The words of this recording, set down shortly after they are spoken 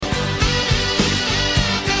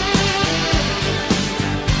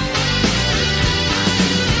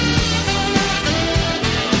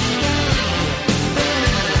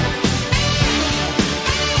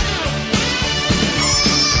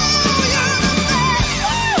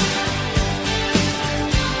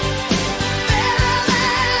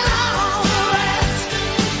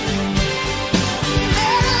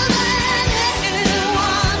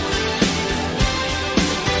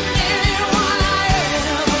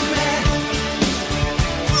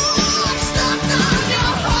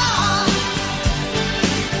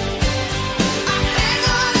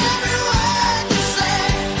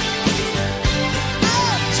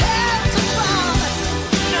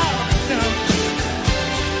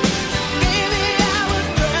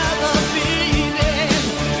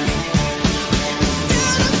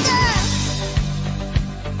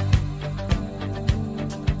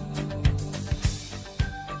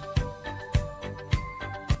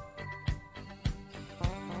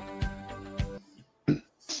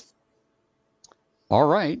All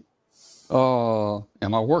right.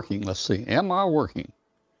 Am I working? Let's see. Am I working?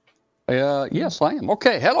 Yes, I am.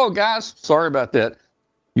 Okay. Hello, guys. Sorry about that.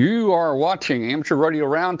 You are watching Amateur Radio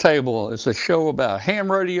Roundtable. It's a show about ham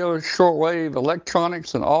radio, shortwave,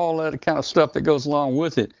 electronics, and all that kind of stuff that goes along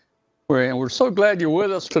with it. And we're so glad you're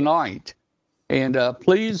with us tonight. And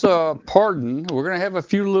please pardon, we're going to have a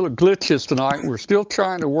few little glitches tonight. We're still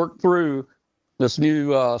trying to work through this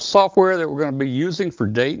new software that we're going to be using for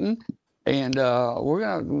Dayton. And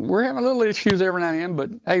we're having little issues every now and then, but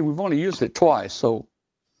hey, we've only used it twice. So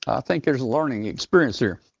I think there's a learning experience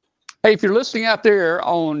here. Hey, if you're listening out there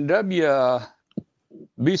on WBCQ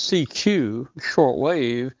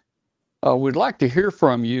shortwave, we'd like to hear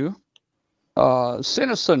from you.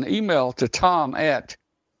 Send us an email to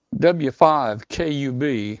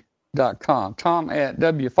tom@w5kub.com.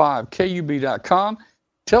 tom@w5kub.com.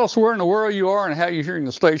 Tell us where in the world you are and how you're hearing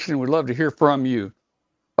the station. We'd love to hear from you.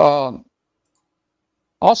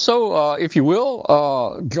 Also, if you will,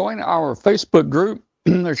 join our Facebook group.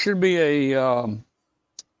 There should be a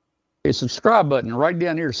subscribe button right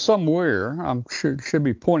down here somewhere. I'm sure it should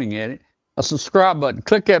be pointing at it. A subscribe button.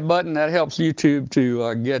 Click that button. That helps YouTube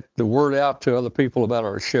to get the word out to other people about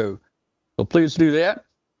our show. So please do that.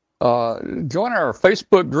 Join our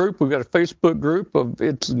Facebook group. We've got a Facebook group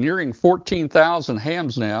it's nearing 14,000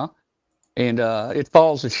 hams now, and it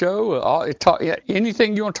follows the show.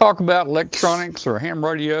 Anything you want to talk about, electronics or ham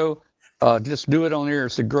radio, just do it on there.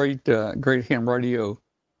 It's a great ham radio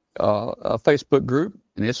Facebook group,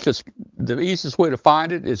 and it's just the easiest way to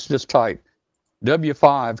find it is just type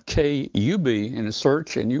W5KUB in the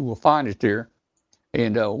search, and you will find it there.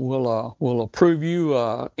 And we'll approve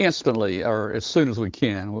you instantly, or as soon as we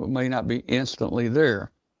can. We may not be instantly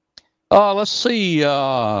there. Let's see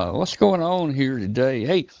what's going on here today.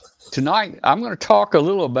 Hey, tonight I'm going to talk a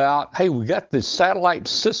little about. Hey, we got the satellite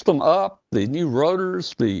system up, the new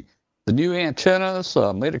rotors, the new antennas.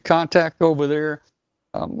 Made a contact over there.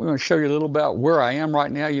 We're going to show you a little about where I am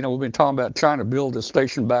right now. You know, we've been talking about trying to build the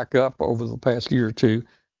station back up over the past year or two,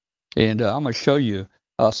 and I'm going to show you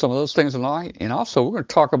some of those things tonight. And also, we're going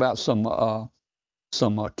to talk about some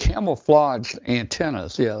camouflaged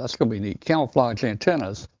antennas. Yeah, that's going to be neat. Camouflage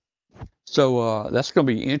antennas. So that's going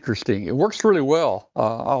to be interesting. It works really well.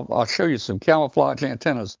 I'll show you some camouflage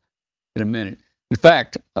antennas in a minute. In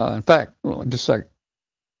fact, just a second.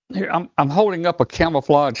 Here, I'm holding up a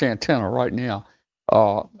camouflage antenna right now.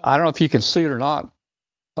 I don't know if you can see it or not,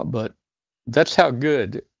 but that's how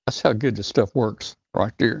good this stuff works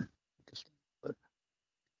right there.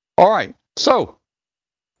 All right, so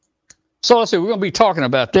let's see. We're going to be talking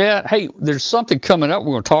about that. Hey, there's something coming up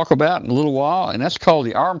we're going to talk about in a little while, and that's called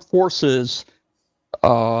the Armed Forces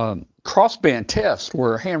crossband test,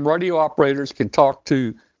 where ham radio operators can talk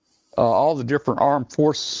to all the different armed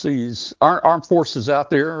forces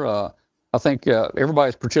out there. I think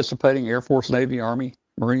everybody's participating: Air Force, Navy, Army,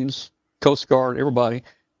 Marines, Coast Guard. Everybody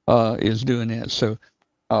is doing that. So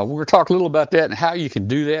we're going to talk a little about that and how you can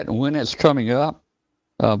do that and when that's coming up.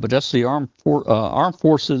 But that's the Armed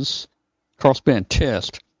Forces crossband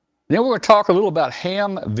test. And then we're going to talk a little about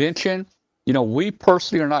hamvention. You know, we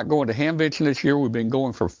personally are not going to hamvention this year. We've been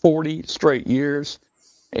going for 40 straight years,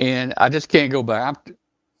 and I just can't go back.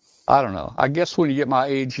 I don't know. I guess when you get my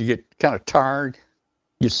age, you get kind of tired.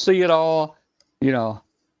 You see it all. You know,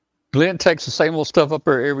 Glenn takes the same old stuff up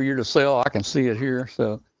there every year to sell. I can see it here.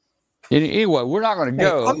 So anyway, we're not going to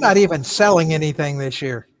go. I'm not even selling anything this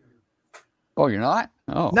year. Oh, you're not?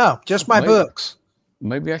 Oh, no, just my books.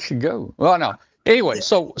 Maybe I should go. Well, no. Anyway,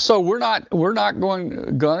 so we're not going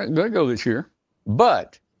to go this year,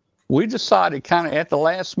 but we decided kind of at the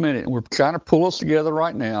last minute, and we're trying to pull us together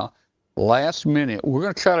right now. Last minute, we're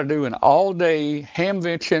going to try to do an all-day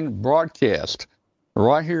hamvention broadcast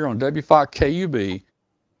right here on W5KUB,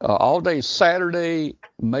 all day Saturday,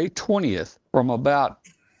 May 20th, from about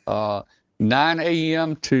 9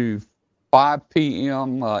 a.m. to 5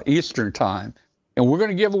 p.m. Eastern time. And we're going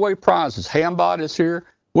to give away prizes. Hambot is here.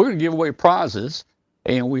 We're going to give away prizes,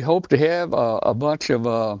 and we hope to have a bunch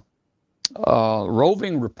of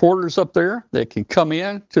roving reporters up there that can come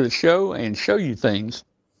in to the show and show you things.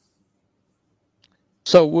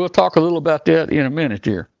 So we'll talk a little about that in a minute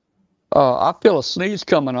here. I feel a sneeze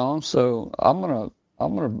coming on, so I'm gonna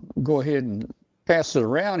go ahead and pass it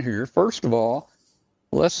around here. First of all,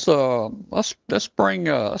 let's bring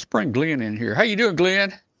Glenn in here. How you doing,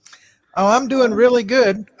 Glenn? Oh, I'm doing really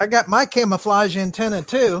good. I got my camouflage antenna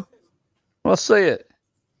too. Let's see it.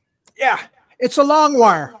 Yeah, it's a long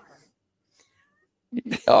wire.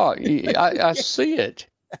 Oh, I see it.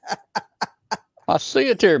 I see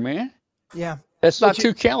it there, man. Yeah. It's not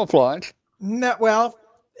too camouflage. No, well,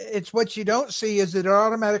 it's what you don't see is that it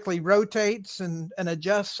automatically rotates and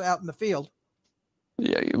adjusts out in the field.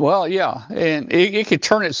 Yeah, well, yeah, and it can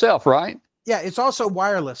turn itself, right? Yeah, it's also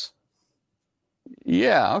wireless.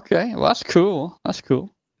 Yeah, okay. Well, that's cool. That's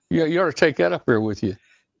cool. You ought to take that up here with you.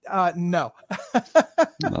 No.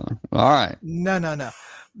 All right.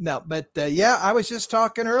 No. But yeah, I was just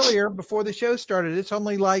talking earlier before the show started. It's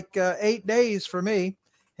only like 8 days for me,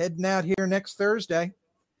 heading out here next Thursday.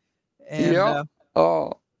 And yeah.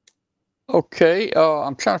 Okay.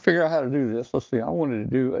 I'm trying to figure out how to do this. Let's see. I wanted to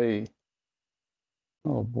do a.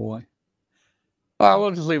 Oh boy. All right,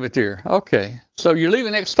 we'll just leave it there. Okay. So you're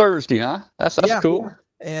leaving next Thursday, huh? That's cool.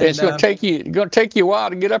 And it's gonna take you a while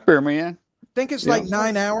to get up there, man. I think it's like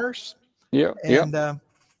 9 hours. Yeah. And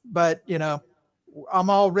but I'm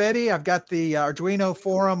all ready. I've got the Arduino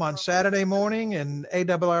forum on Saturday morning, and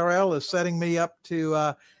ARRL is setting me up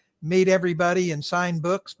to meet everybody and sign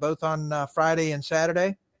books both on Friday and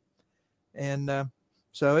Saturday. And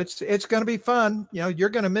so it's going to be fun. You're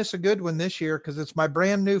going to miss a good one this year because it's my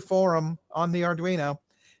brand new forum on the Arduino,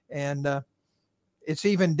 and it's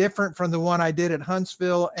even different from the one I did at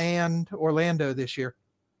Huntsville and Orlando this year.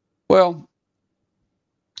 Well,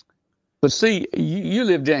 but see, you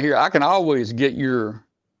live down here. I can always get your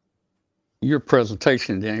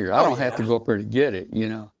presentation down here. I don't have to go up there to get it,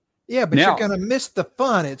 Yeah, but you're going to miss the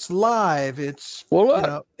fun. It's live. It's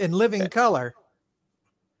in living color.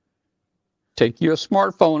 Take you a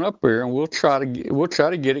smartphone up there, and we'll try to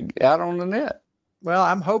get it out on the net. Well,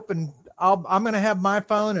 I'm hoping I'm going to have my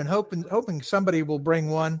phone, and hoping somebody will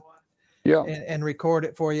bring one. Yeah, and record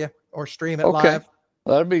it for you or stream it live.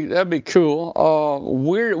 That'd be cool.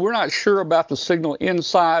 We're not sure about the signal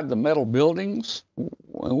inside the metal buildings, and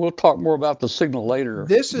we'll talk more about the signal later.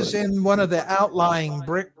 This is in one of the outlying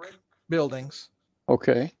brick buildings.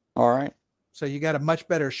 Okay, all right. So you got a much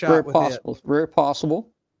better shot with it. Very possible.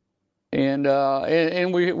 And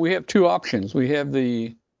we have two options. We have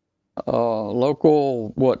the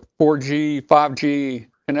local 4G, 5G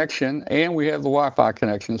connection, and we have the Wi-Fi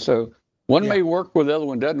connection. So one may work where the other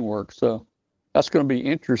one doesn't work. So that's going to be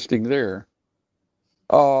interesting there.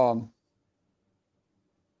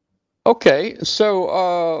 Okay,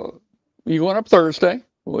 so you going up Thursday?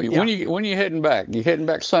 When you heading back? You heading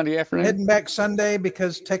back Sunday afternoon? Heading back Sunday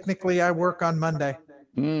because technically I work on Monday.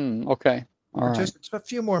 Okay. All right. Just a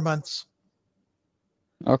few more months.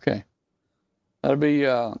 Okay. That'll be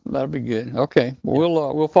good. Okay.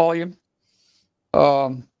 We'll follow you. Yeah,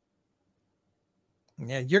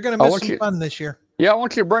 you're going to miss some fun this year. Yeah, I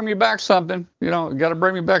want you to bring me back something. You got to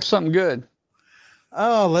bring me back something good.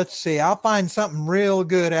 Oh, let's see. I'll find something real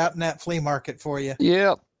good out in that flea market for you.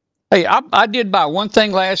 Yeah. Hey, I did buy one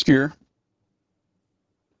thing last year.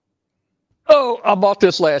 Oh, I bought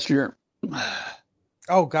this last year.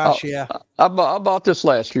 Oh gosh, yeah. I bought this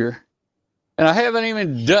last year, and I haven't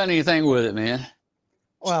even done anything with it, man.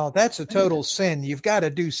 Well, that's a total sin. You've got to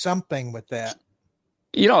do something with that.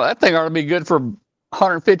 That thing ought to be good for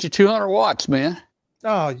 150, 200 watts, man.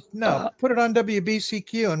 Oh no! Put it on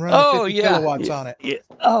WBCQ and run 50 kilowatts on it. Yeah.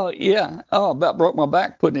 Oh yeah. Oh, about broke my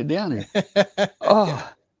back putting it down here.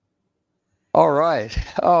 Oh. All right.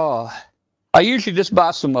 Oh, I usually just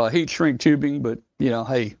buy some heat shrink tubing, but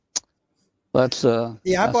hey. I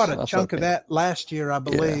bought a chunk of that last year, I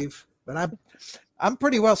believe. But I'm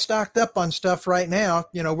pretty well stocked up on stuff right now.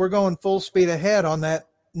 We're going full speed ahead on that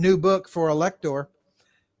new book for Elector,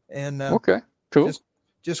 and okay, cool.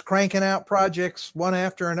 Just cranking out projects one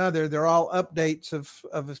after another. They're all updates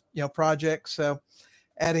of projects. So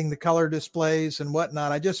adding the color displays and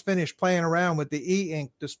whatnot. I just finished playing around with the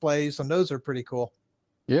e-ink displays, and those are pretty cool.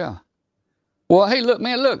 Yeah. Well, hey, look,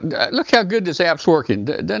 man, look how good this app's working.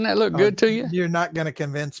 Doesn't that look good to you? You're not going to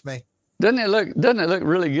convince me. Doesn't it look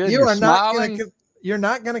really good? You're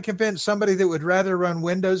not going to convince somebody that would rather run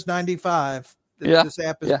Windows 95 that this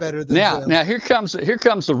app is better than Zoom. Now here comes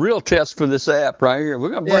the real test for this app right here. We're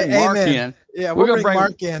going to bring Mark in. Yeah, we're going to bring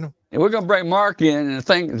Mark in. And we're going to bring Mark in, and the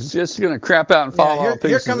thing is just going to crap out and fall off.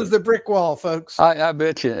 Here comes the brick wall, folks. I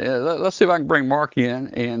bet you. Let's see if I can bring Mark in,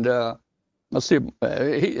 and let's see.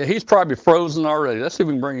 He's probably frozen already. Let's see if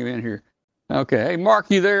we can bring him in here. Okay. Hey, Mark,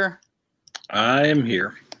 you there? I am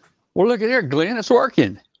here. Well, look at here, Glenn. It's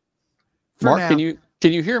working. Mark, can you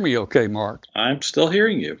hear me okay, Mark? I'm still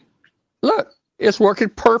hearing you. Look, it's working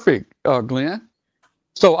perfect, Glenn.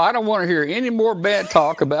 So I don't want to hear any more bad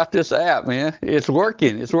talk about this app, man. It's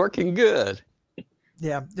working. It's working good.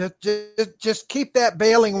 Yeah. Just keep that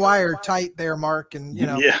baling wire tight there, Mark. And,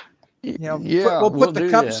 we'll put the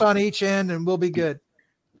cups on each end and we'll be good.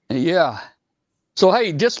 Yeah. So,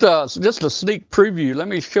 hey, just a sneak preview. Let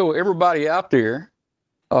me show everybody out there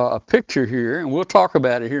a picture here, and we'll talk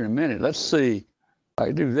about it here in a minute. Let's see.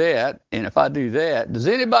 I do that, and if I do that, does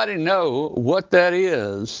anybody know what that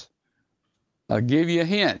is? I'll give you a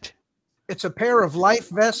hint. It's a pair of life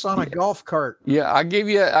vests on a golf cart. Yeah, I give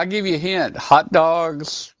you a hint. Hot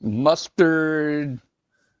dogs, mustard,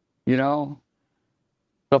 stuff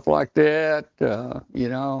like that.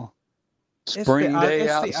 Spring day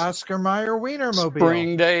outside. It's the Oscar Mayer Wienermobile.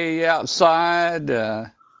 Spring day outside.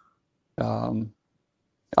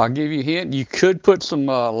 I'll give you a hint. You could put some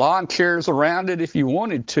lawn chairs around it if you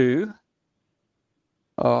wanted to.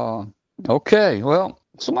 Okay, well,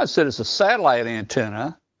 somebody said it's a satellite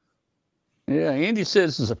antenna. Yeah, Andy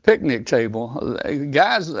says it's a picnic table.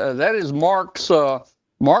 Guys, that is Mark's.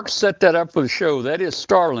 Mark set that up for the show. That is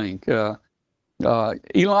Starlink.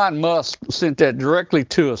 Elon Musk sent that directly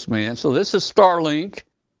to us, man. So this is Starlink.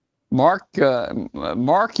 Mark,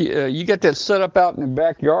 you got that set up out in the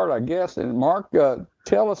backyard, I guess. And Mark,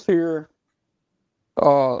 tell us here,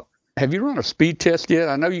 have you run a speed test yet?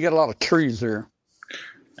 I know you got a lot of trees there.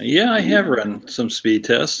 Yeah, I have run some speed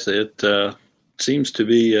tests. It seems to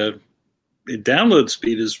be the download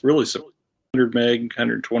speed is really 100 meg,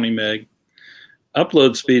 120 meg.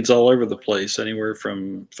 Upload speeds all over the place, anywhere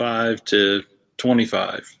from 5 to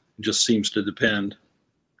 25. It just seems to depend.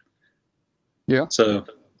 Yeah. So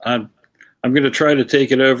I'm going to try to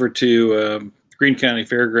take it over to Greene County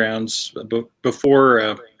Fairgrounds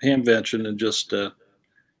before hamvention and just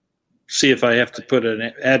see if I have to put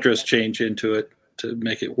an address change into it to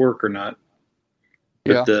make it work or not.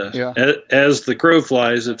 But as the crow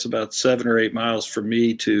flies, it's about 7 or 8 miles from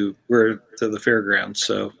me to the fairgrounds.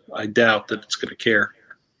 So I doubt that it's going to care.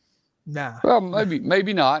 Nah. Well,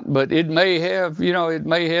 maybe not, but it may have,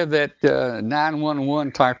 that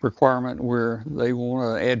 911 type requirement where they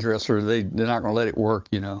want an address or they're not going to let it work.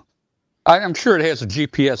 I'm sure it has a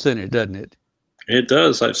GPS in it, doesn't it? It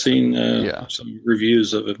does. I've seen some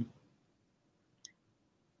reviews of it.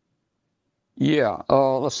 Yeah.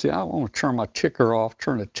 Let's see. I want to turn my ticker off.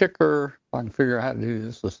 Turn the ticker. If I can figure out how to do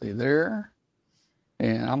this. Let's see there.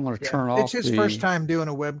 And I'm going to turn off. It's his first time doing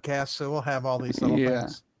a webcast, so we'll have all these little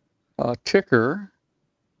things. Ticker.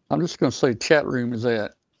 I'm just going to say chat room is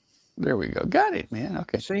that. There we go. Got it, man.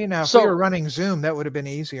 Okay. See, now if we were running Zoom, that would have been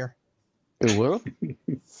easier. It will.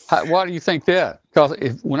 Why do you think that? Because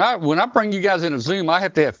when I bring you guys into Zoom, I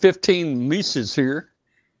have to have 15 Mises here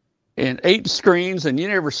and 8 screens, and you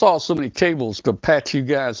never saw so many cables to patch you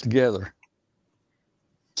guys together.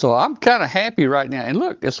 So I'm kind of happy right now. And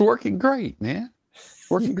look, it's working great, man.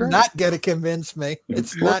 Working great. Not going to convince me.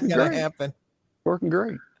 It's not going to happen. Working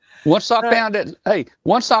great. Once I found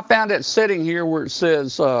that setting here where it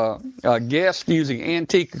says guest using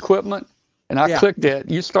antique equipment, and I clicked that,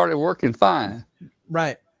 you started working fine.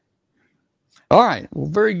 Right. All right. Well,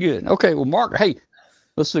 very good. Okay. Well, Mark, hey,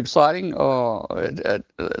 this is exciting.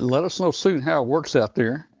 Let us know soon how it works out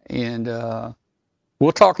there, and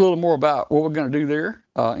we'll talk a little more about what we're going to do there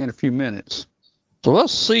in a few minutes. So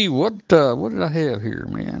let's see what did I have here,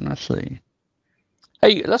 man? Let's see.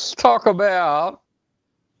 Hey, let's talk about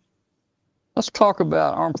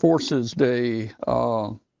Armed Forces Day.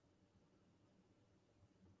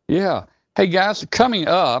 Yeah. Hey guys, coming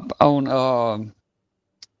up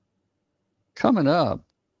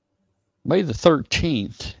May the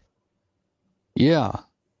 13th. Yeah.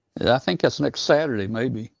 I think that's next Saturday,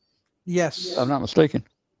 maybe. Yes. If I'm not mistaken.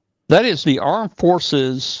 That is the Armed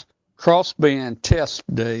Forces Crossband Test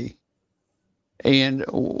Day. And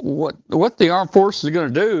what the Armed Forces are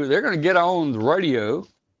going to do, they're going to get on the radio,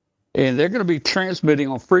 and they're going to be transmitting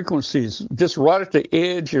on frequencies just right at the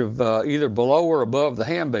edge of either below or above the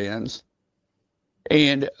ham bands.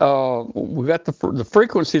 And we've got the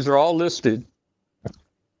frequencies are all listed.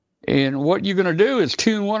 And what you're going to do is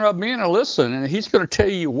tune one of them in and listen, and he's going to tell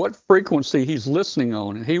you what frequency he's listening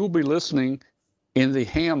on, and he will be listening in the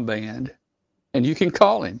ham band, and you can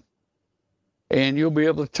call him, and you'll be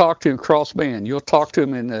able to talk to him crossband. You'll talk to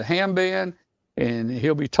him in the ham band, and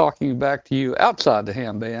he'll be talking back to you outside the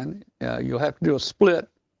ham band. You'll have to do a split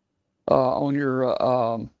on your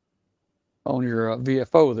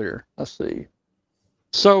VFO there. Let's see.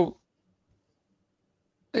 So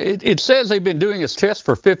it says they've been doing this test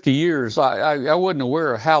for 50 years. I wasn't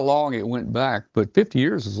aware of how long it went back, but 50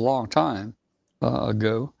 years is a long time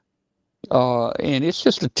ago. And it's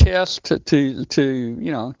just a test to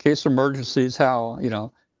in case of emergencies, how,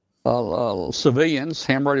 civilians,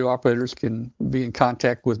 ham radio operators can be in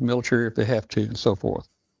contact with military if they have to and so forth.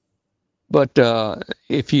 But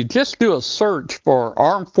if you just do a search for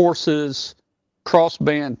Armed Forces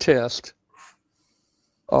Crossband Test,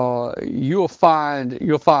 you'll find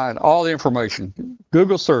all the information.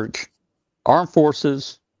 Google search Armed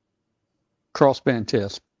Forces crossband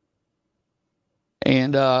test.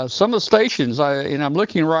 And some of the stations, I'm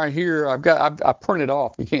looking right here. I printed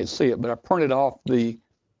off. You can't see it, but I printed off the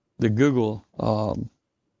Google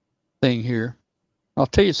thing here. I'll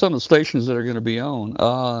tell you some of the stations that are going to be on.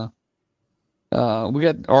 We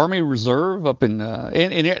got Army Reserve up in,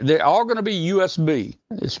 and they're all going to be USB.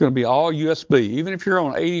 It's going to be all USB. Even if you're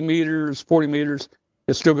on 80 meters, 40 meters,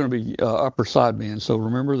 it's still going to be upper sideband. So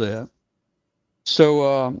remember that.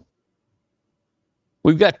 So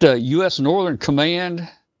we've got U.S. Northern Command.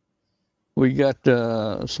 We got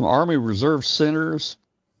some Army Reserve centers.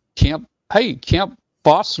 Camp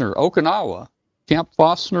Fostner, Okinawa. Camp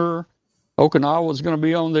Fostner, Okinawa is going to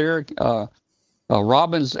be on there.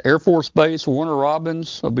 Robbins Air Force Base, Warner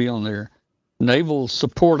Robins will be on there. Naval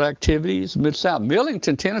support activities, Mid-South,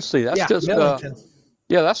 Millington, Tennessee. That's just Millington.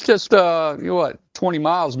 that's just 20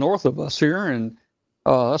 miles north of us here, and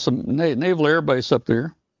that's a naval air base up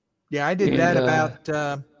there. Yeah, I did that about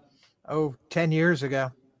 10 years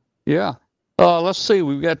ago. Yeah. Let's see.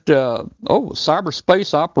 We've got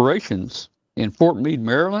cyberspace operations in Fort Meade,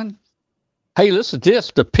 Maryland. Hey, listen to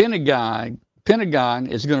this. The Pentagon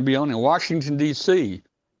is going to be on in Washington, D.C.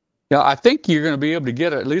 Now, I think you're going to be able to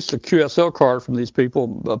get at least a QSL card from these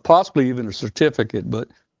people, possibly even a certificate, but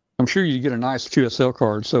I'm sure you get a nice QSL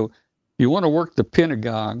card. So if you want to work the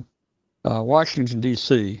Pentagon, Washington,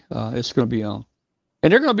 D.C., it's going to be on.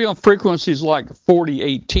 And they're going to be on frequencies like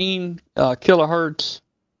 4018 kilohertz,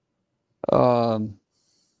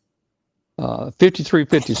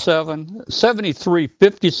 5357,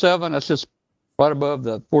 7357. That's just right above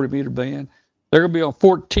the 40-meter band. They're going to be on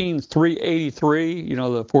 14383. You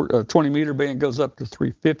know, the 20-meter band goes up to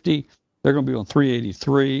 350. They're going to be on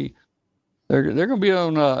 383. They're going to be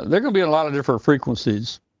on a lot of different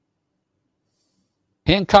frequencies.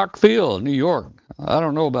 Hancock Field, New York. I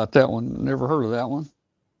don't know about that one. Never heard of that one.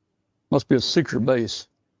 Must be a secret base.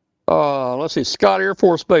 Let's see. Scott Air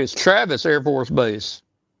Force Base, Travis Air Force Base.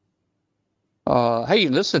 Hey,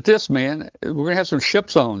 listen to this, man. We're going to have some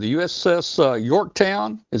ships on. The USS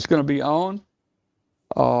Yorktown is going to be on.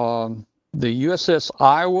 The USS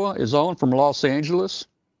Iowa is on from Los Angeles.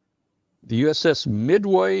 The USS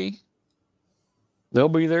Midway, they'll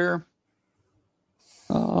be there.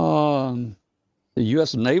 The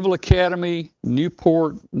U.S. Naval Academy,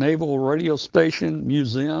 Newport Naval Radio Station,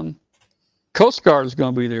 Museum. Coast Guard is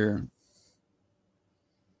going to be there.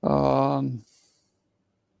 Don't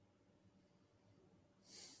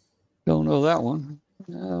know that one.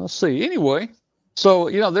 Let's see. Anyway, so,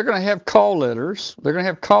 they're going to have call letters. They're going to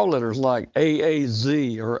have call letters like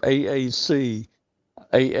AAZ or AAC,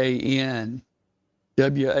 AAN,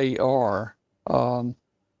 WAR.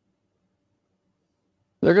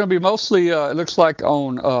 They're going to be mostly, it looks like,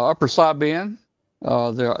 on upper sideband.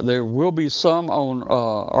 There will be some on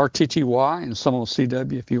RTTY and some on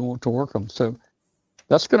CW if you want to work them. So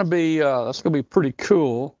that's going to be pretty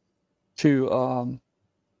cool to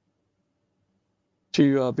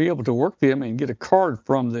be able to work them and get a card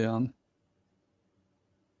from them.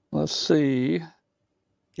 Let's see.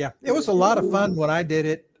 Yeah, it was a lot of fun when I did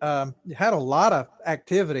it. It had a lot of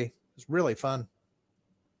activity. It was really fun.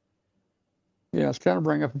 Yeah, let's kind of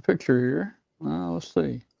bring up a picture here. Let's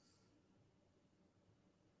see.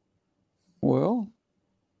 Well,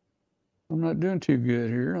 I'm not doing too good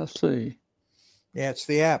here. Let's see. Yeah, it's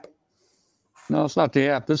the app. No, it's not the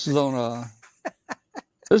app. This is on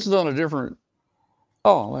a different.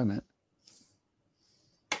 Oh, wait a minute.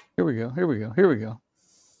 Here we go.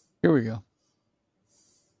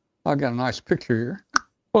 I got a nice picture here.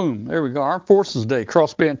 Boom. There we go. Armed Forces Day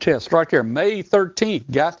crossband test right there, May 13th,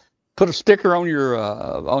 guys. Put a sticker on your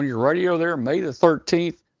radio there, May the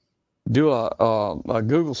 13th. Do a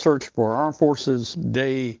Google search for Armed Forces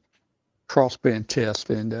Day crossband test,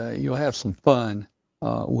 and you'll have some fun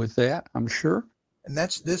with that, I'm sure. And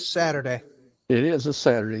that's this Saturday. It is this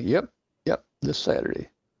Saturday. Yep, this Saturday.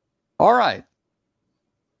 All right.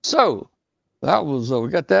 So that was we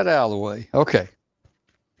got that out of the way. Okay.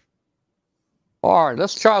 All right,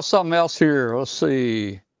 let's try something else here. Let's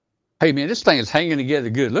see. Hey, man, this thing is hanging together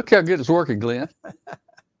good. Look how good it's working, Glenn.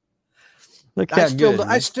 Look how good.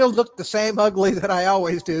 I still look the same ugly that I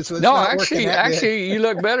always do. So it's no, not actually, you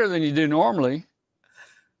look better than you do normally.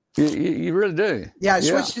 You really do. Yeah, I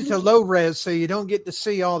switched it to low res so you don't get to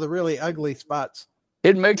see all the really ugly spots.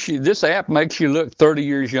 This app makes you look 30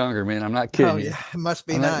 years younger, man. I'm not kidding you. Yeah, it must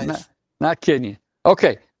be nice. Not kidding you.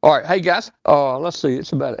 Okay. All right. Hey, guys, let's see.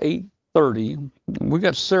 It's about 8:30. We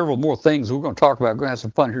got several more things we're going to talk about. We're going to have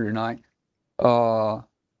some fun here tonight.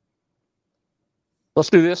 Let's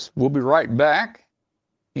do this. We'll be right back,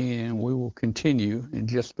 and we will continue in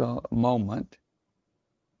just a moment.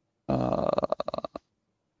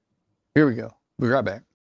 Here we go. We'll be right back.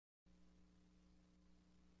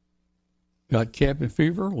 Got cabin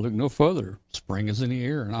fever? Look no further. Spring is in the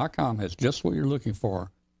air, and ICOM has just what you're looking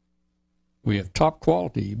for. We have top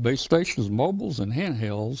quality base stations, mobiles, and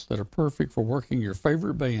handhelds that are perfect for working your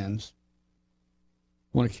favorite bands.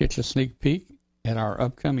 Want to catch a sneak peek at our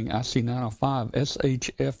upcoming IC905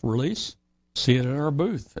 SHF release? See it at our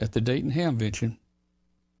booth at the Dayton Hamvention.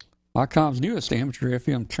 ICOM's newest amateur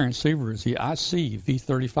FM transceiver is the IC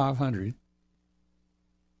V3500.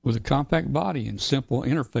 With a compact body and simple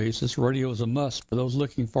interface, this radio is a must for those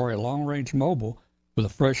looking for a long-range mobile with a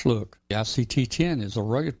fresh look. The ICT-10 is a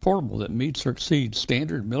rugged portable that meets or exceeds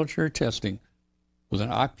standard military testing. With an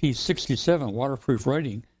IP67 waterproof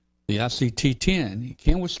rating, the ICT-10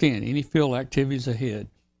 can withstand any field activities ahead.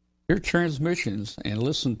 Hear transmissions and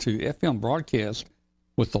listen to FM broadcasts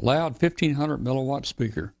with the loud 1500 milliwatt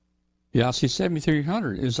speaker. The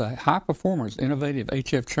IC7300 is a high-performance, innovative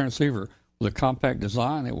HF transceiver with a compact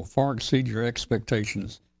design that will far exceed your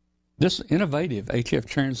expectations. This innovative HF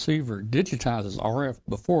transceiver digitizes RF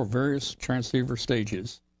before various transceiver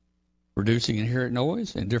stages, reducing inherent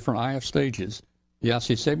noise in different IF stages. The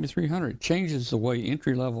IC7300 changes the way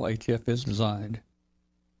entry-level HF is designed.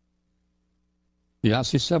 The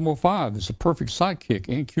IC705 is a perfect sidekick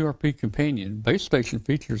and QRP companion. Base station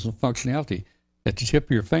features and functionality at the tip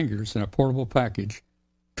of your fingers in a portable package,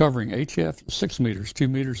 covering HF 6 meters, 2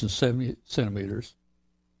 meters, and 70 centimeters.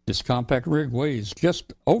 This compact rig weighs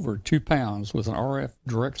just over 2 pounds with an RF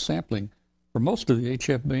direct sampling for most of the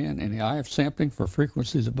HF band and the IF sampling for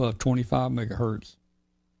frequencies above 25 megahertz.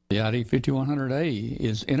 The ID5100A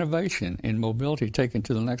is innovation and mobility taken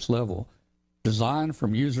to the next level. Designed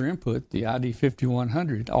from user input, the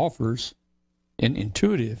ID5100 offers an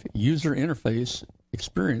intuitive user interface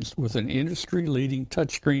experience with an industry-leading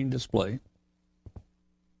touchscreen display.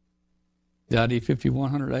 The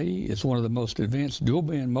ID5100A is one of the most advanced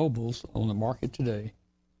dual-band mobiles on the market today.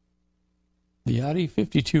 The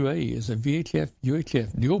ID52A is a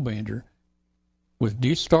VHF-UHF dual-bander with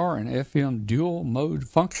D-Star and FM dual-mode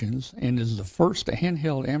functions and is the first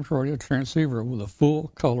handheld amateur radio transceiver with a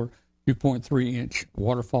full-color 2.3-inch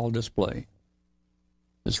waterfall display.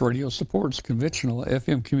 This radio supports conventional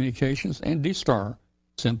FM communications and D-Star,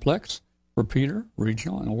 simplex, repeater,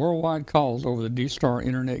 regional, and worldwide calls over the D-Star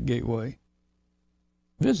Internet Gateway.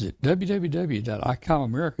 Visit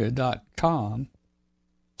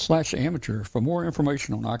www.icomamerica.com/amateur for more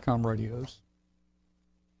information on ICOM radios.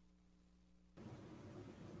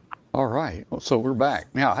 All right, so we're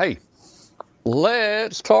back. Now, hey,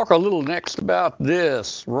 let's talk a little next about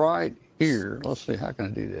this right here. Let's see, how can I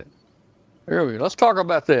do that? There we go. Let's talk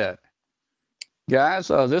about that. Guys,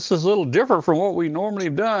 this is a little different from what we normally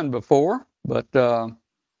have done before, but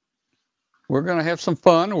we're going to have some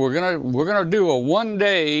fun. We're going to do a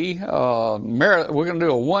one-day marathon. We're going to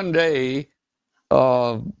do a one-day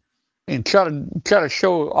and try to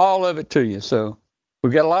show all of it to you. So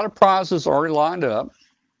we've got a lot of prizes already lined up.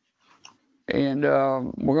 And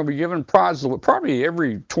we're going to be giving prizes away. Probably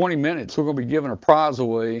every 20 minutes, we're going to be giving a prize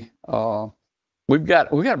away. We've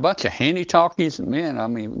got a bunch of handy talkies. Man, I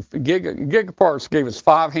mean, Gigaparts gave us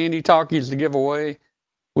 5 handy talkies to give away.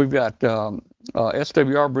 We've got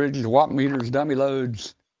SWR bridges, watt meters, dummy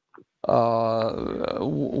loads.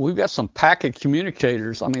 We've got some packet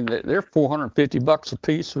communicators. I mean, they're $450 a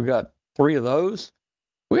piece. We've got 3 of those.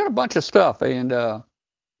 We got a bunch of stuff, and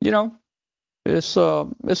you know, it's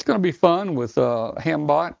going to be fun with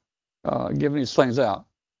Hambot giving these things out.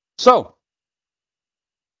 So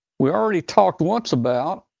we already talked once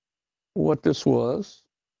about what this was.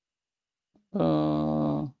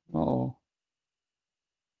 Oh.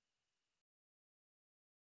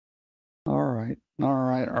 All right.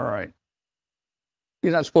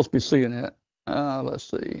 You're not supposed to be seeing it.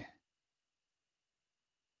 Let's see.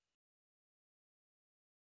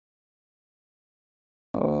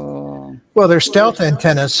 Well, they're stealth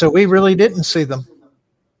antennas, so we really didn't see them.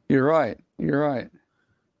 You're right.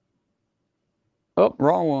 Oh,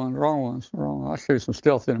 wrong one. I'll show you some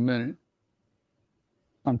stealth in a minute.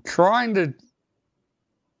 I've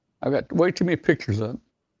got way too many pictures up.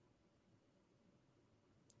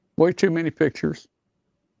 Way too many pictures.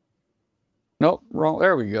 Nope, wrong.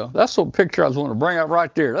 There we go. That's the picture I was wanting to bring up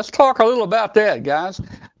right there. Let's talk a little about that, guys.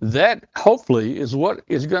 That hopefully is what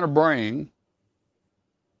is going to bring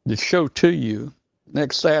the show to you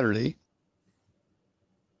next Saturday.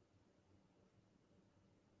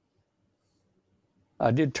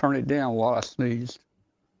 I did turn it down while I sneezed.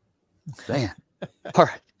 Damn. All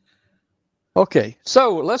right. Okay,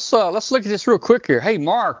 so let's look at this real quick here. Hey,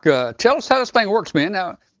 Mark, tell us how this thing works, man.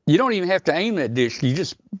 Now, you don't even have to aim that dish. You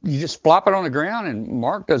just you just flop it on the ground, and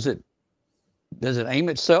Mark, does it aim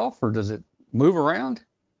itself, or does it move around?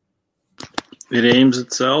 It aims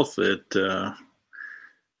itself. It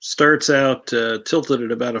starts out tilted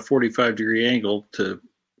at about a 45-degree angle to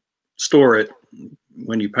store it.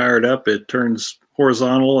 When you power it up, it turns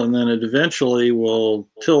horizontal, and then it eventually will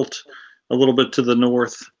tilt a little bit to the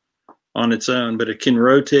north on its own, but it can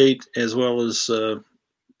rotate as well as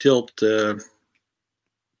tilt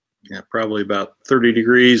probably about 30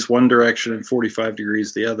 degrees one direction and 45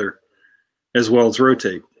 degrees the other, as well as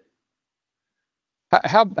rotate.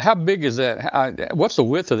 How big is that? What's the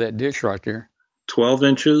width of that dish right there? 12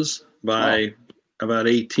 inches by about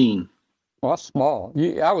 18. Well, that's small.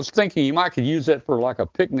 I was thinking you might could use that for like a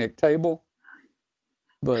picnic table,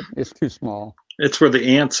 but it's too small. It's where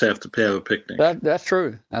the ants have to have a picnic. That's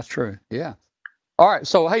true. That's true. Yeah. All right.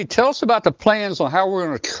 So, hey, tell us about the plans on how we're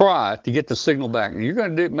going to try to get the signal back. You're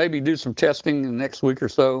going to maybe do some testing in the next week or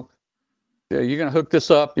so. You're going to hook this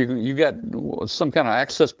up. You got some kind of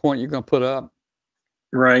access point you're going to put up.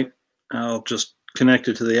 Right. I'll just connect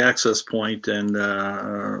it to the access point, and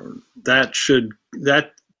that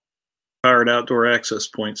powered outdoor access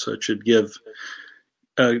point, so it should give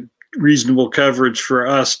reasonable coverage for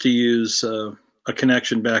us to use a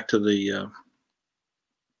connection back to the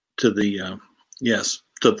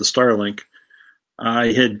Starlink.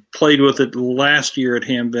 I had played with it last year at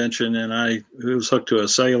Hamvention, and it was hooked to a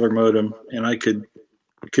cellular modem, and I could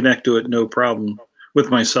connect to it no problem with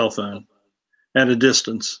my cell phone at a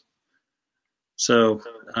distance. So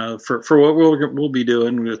for what we'll be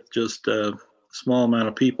doing with just a small amount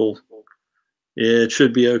of people, it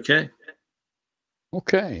should be okay.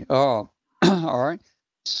 Okay. All right.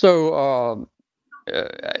 So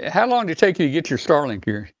how long did it take you to get your Starlink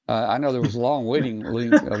here? I know there was a long waiting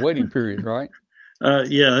period, right?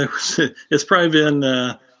 Yeah, it's probably been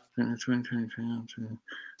it's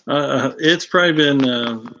probably been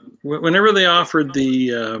whenever they offered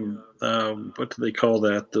the what do they call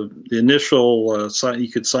that? The initial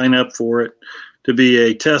you could sign up for it to be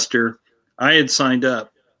a tester. I had signed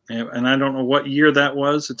up, and I don't know what year that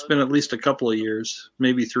was. It's been at least a couple of years,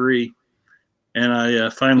 maybe 3. And I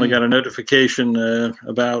finally got a notification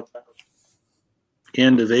about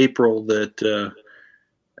end of April that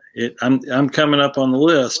I'm coming up on the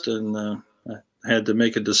list, and I had to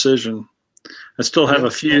make a decision. I still have a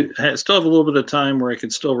little bit of time where I can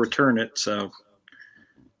still return it, so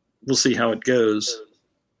we'll see how it goes.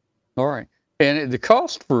 All right. And the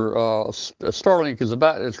cost for Starlink is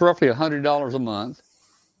it's roughly $100 a month.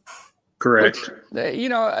 Correct. Which,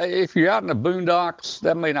 if you're out in the boondocks,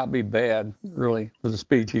 that may not be bad, really, for the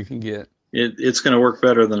speed you can get. It's going to work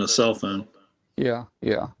better than a cell phone. Yeah.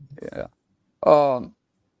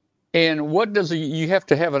 And what does you have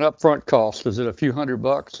to have an upfront cost? Is it a few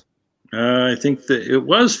 $100? I think that it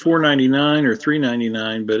was $4.99 or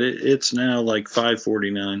 $3.99, but it's now like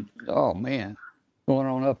 $5.49. Oh man, going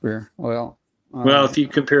on up here. Well, if you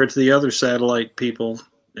compare it to the other satellite people,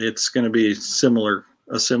 it's going to be a similar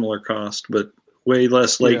cost, but way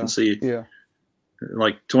less latency. Yeah.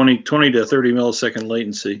 Like 20 to 30 millisecond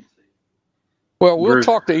latency. Well, we'll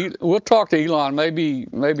talk to Elon. Maybe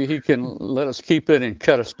he can let us keep it and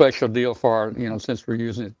cut a special deal for since we're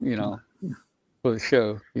using it, for the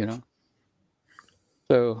show,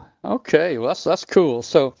 So, okay, well, that's cool.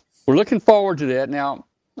 So we're looking forward to that. Now,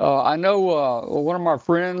 I know one of my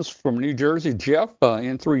friends from New Jersey, Jeff,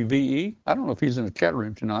 N3VE. I don't know if he's in the chat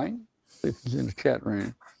room tonight. If he's in the chat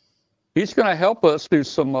room. He's going to help us do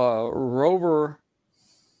some rover.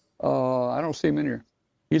 I don't see him in here.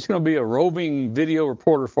 He's going to be a roving video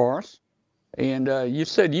reporter for us. And you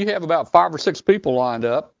said you have about 5 or 6 people lined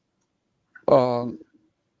up. At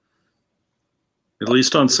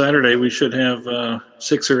least on Saturday, we should have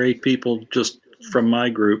 6 or 8 people just from my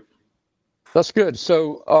group. That's good.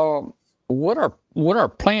 So what our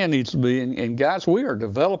plan needs to be, and guys, we are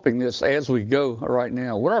developing this as we go right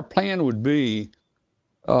now. What our plan would be,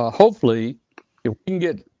 hopefully, if we can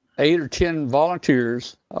get 8 or 10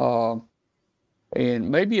 volunteers,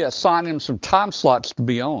 and maybe assign them some time slots to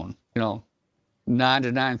be on, 9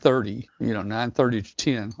 to 9:30, 9:30 to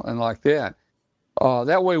 10, and like that.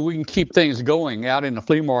 That way we can keep things going out in the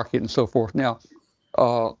flea market and so forth. Now,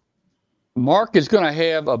 Mark is going to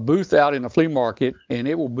have a booth out in the flea market, and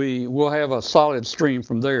we'll have a solid stream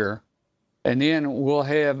from there. And then we'll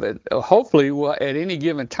have, hopefully, at any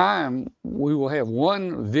given time, we will have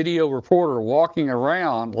one video reporter walking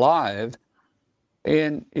around live.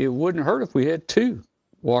 And it wouldn't hurt if we had 2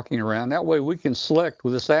 walking around. That way we can select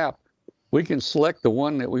with this app. We can select the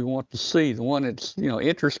one that we want to see, the one that's,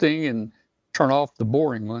 interesting, and turn off the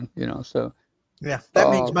boring one, So Yeah, that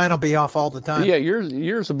means mine will be off all the time. Yeah,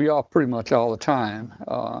 yours will be off pretty much all the time,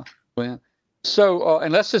 Glenn. So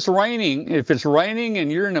unless it's raining, if it's raining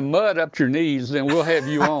and you're in the mud up to your knees, then we'll have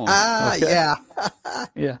you on. Okay? Yeah.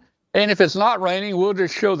 Yeah. And if it's not raining, we'll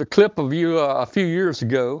just show the clip of you a few years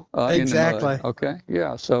ago Exactly. in the mud. Okay.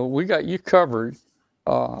 Yeah. So we got you covered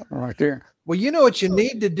right there. Well, you know what you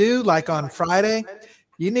need to do, like on Friday?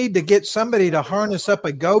 You need to get somebody to harness up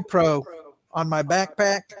a GoPro on my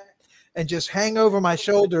backpack and just hang over my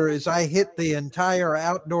shoulder as I hit the entire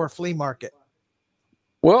outdoor flea market.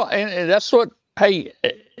 Well, and that's what, hey,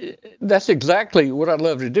 that's exactly what I'd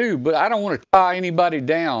love to do, but I don't want to tie anybody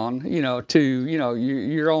down, to,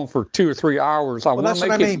 you're on for 2 or 3 hours. Well, that's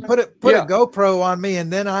what I mean. Put a GoPro on me,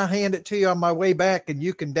 and then I'll hand it to you on my way back, and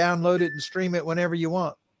you can download it and stream it whenever you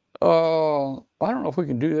want. I don't know if we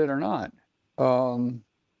can do that or not. I'm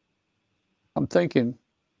thinking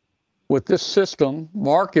with this system,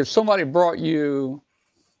 Mark, if somebody brought you,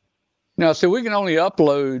 now, so we can only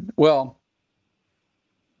upload, well,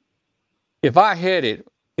 if I had it,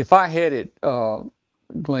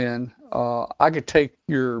 Glenn, I could take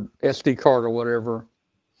your SD card or whatever,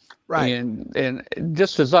 right? And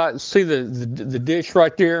just as I see the dish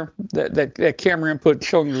right there, that camera input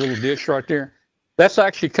showing the little dish right there, that's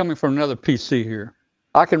actually coming from another PC here.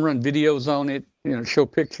 I can run videos on it, show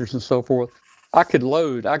pictures and so forth. I could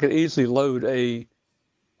easily load a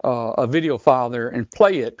video file there and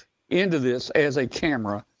play it into this as a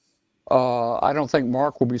camera. I don't think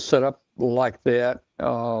Mark will be set up like that.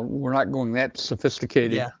 We're not going that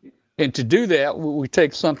sophisticated. Yeah. And to do that, we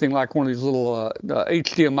take something like one of these little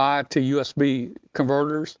HDMI to USB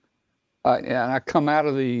converters, and I come out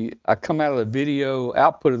of the video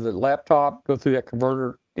output of the laptop, go through that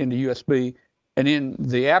converter into USB, and then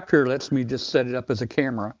the app here lets me just set it up as a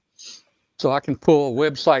camera, so I can pull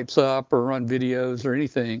websites up or run videos or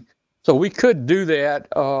anything. So we could do that.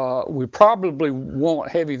 We probably won't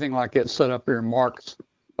have anything like that set up here in Mark's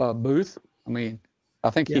booth. I mean, I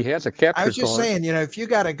think he has a capture card. I was just saying, if you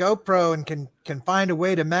got a GoPro and can find a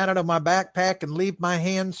way to mount it on my backpack and leave my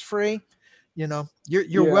hands free,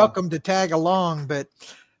 you're welcome to tag along. But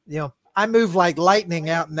I move like lightning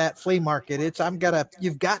out in that flea market.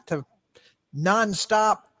 You've got to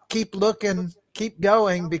nonstop keep looking, keep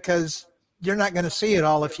going, because you're not going to see it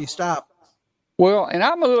all if you stop. Well, and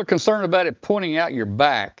I'm a little concerned about it pointing out your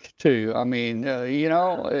back, too. I mean,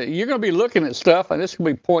 you're going to be looking at stuff, and this will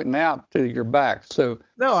be pointing out to your back. So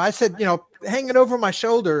no, I said, hanging over my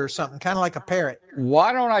shoulder or something, kind of like a parrot.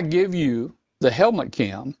 Why don't I give you the helmet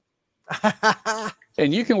cam,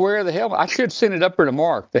 and you can wear the helmet? I should send it up here to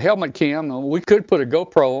Mark. The helmet cam, we could put the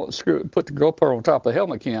GoPro on top of the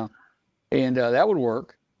helmet cam, and that would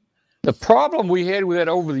work. The problem we had with that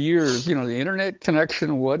over the years, the internet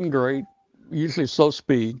connection wasn't great. Usually slow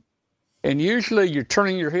speed, and usually you're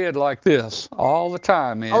turning your head like this all the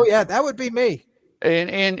time, man. Oh yeah, that would be me.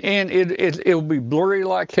 And it'll be blurry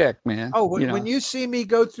like heck, man. Oh, when you see me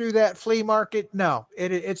go through that flea market, no,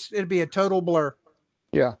 it'd be a total blur.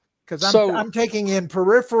 Yeah, because I'm taking in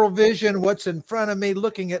peripheral vision, what's in front of me,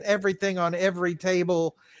 looking at everything on every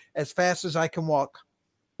table as fast as I can walk.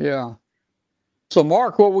 Yeah. So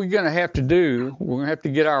Mark, what we're going to have to do, we're going to have to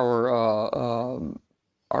get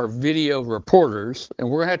our video reporters, and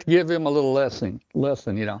we're going to have to give them a little lesson,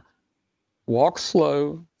 walk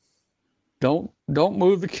slow, don't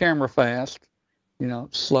move the camera fast,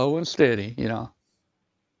 slow and steady,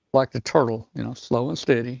 like the turtle, slow and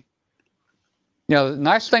steady. The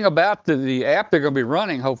nice thing about the app they're going to be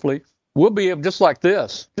running, hopefully, we'll be able, just like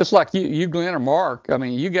this, just like you Glenn or Mark, I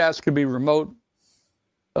mean, you guys could be remote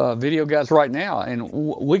video guys right now, and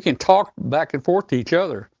we can talk back and forth to each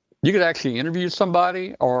other. You could actually interview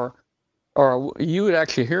somebody, or you would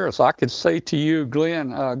actually hear us. I could say to you,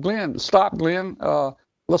 Glenn, stop, Glenn.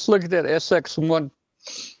 Let's look at that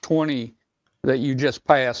SX120 that you just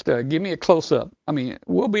passed. Give me a close-up. I mean,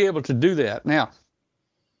 we'll be able to do that. Now,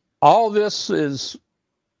 all this is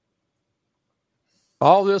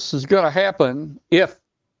going to happen if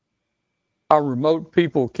our remote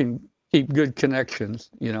people can keep good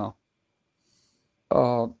connections, and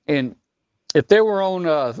if they were on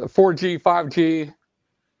 4G, 5G,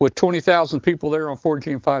 with 20,000 people there on 4G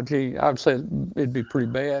and 5G, I would say it'd be pretty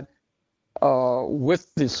bad.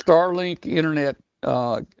 With the Starlink internet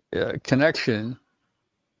connection,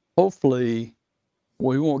 hopefully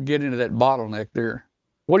we won't get into that bottleneck there.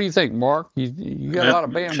 What do you think, Mark? You got a lot of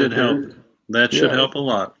bandwidth. Should help. That should help a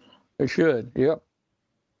lot. It should, yep.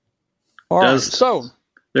 All right, so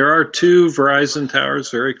there are 2 Verizon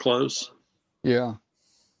towers very close. Yeah.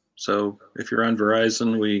 So if you're on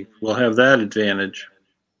Verizon, we will have that advantage.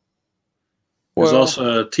 There's Well,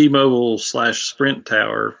 also a T-Mobile / Sprint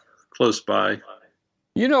tower close by.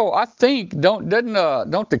 you know, I think don't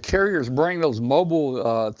the carriers bring those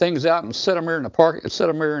mobile things out and set them here in the park, set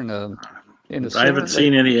them here in the center? I haven't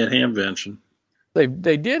seen any at Hamvention. They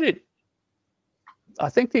did it. I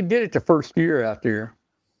think they did it the first year out there.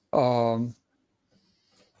 Yeah,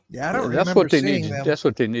 I don't That's remember what they seeing need. them. That's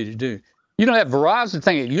what they need to do. You know, that Verizon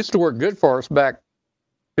thing, it used to work good for us back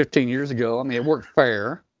 15 years ago. I mean, it worked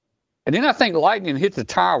fair. And then I think lightning hit the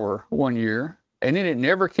tower one year, and then it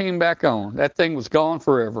never came back on. That thing was gone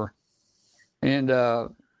forever. And,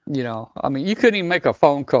 you know, I mean, you couldn't even make a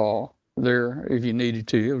phone call there if you needed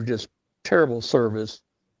to. It was just terrible service.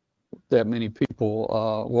 That many people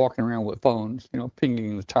walking around with phones, you know,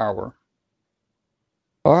 pinging the tower.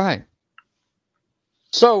 All right.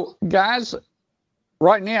 So, guys,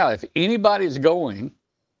 right now, if anybody's going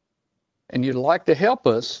and you'd like to help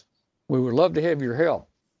us, we would love to have your help.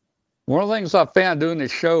 One of the things I found doing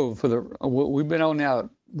this show we've been on now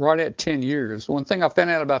right at 10 years. One thing I found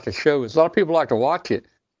out about the show is a lot of people like to watch it,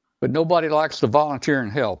 but nobody likes to volunteer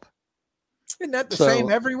and help. Isn't that the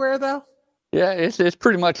same everywhere, though? Yeah, it's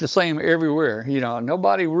pretty much the same everywhere. You know,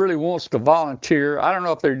 nobody really wants to volunteer. I don't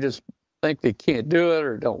know if they just think they can't do it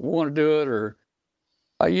or don't want to do it, or,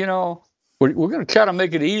 you know, we're going to try to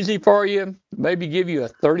make it easy for you. Maybe give you a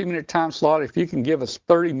 30-minute time slot. If you can give us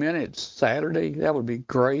 30 minutes Saturday, that would be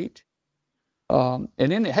great. And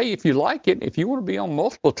then, hey, if you like it, if you want to be on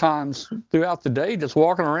multiple times throughout the day, just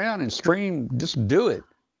walking around and stream, just do it.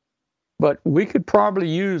 But we could probably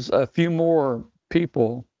use a few more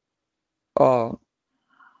people that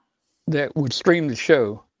would stream the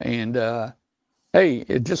show. And hey,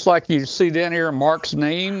 just like you see down here, Mark's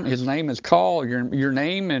name, his name is Call. Your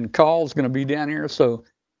name and Call is going to be down here. So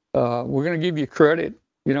we're going to give you credit,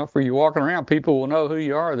 you know, for you walking around. People will know who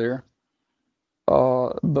you are there.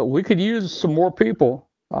 But we could use some more people.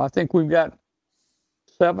 I think we've got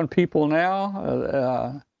 7 people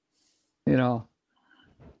now. You know,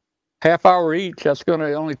 half hour each. That's going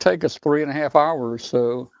to only take us 3.5 hours.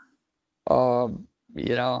 So,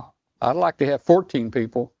 you know, I'd like to have 14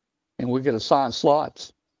 people, and we could assign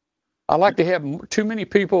slots. I like to have too many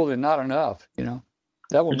people than not enough. You know,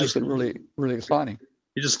 that will make it really, really exciting.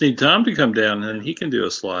 You just need Tom to come down, and he can do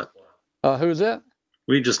a slot. Who's that?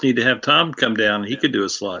 We just need to have Tom come down, and he could do a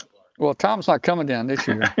slot. Well, Tom's not coming down this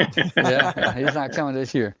year. yeah, he's not coming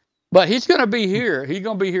this year. But he's going to be here. He's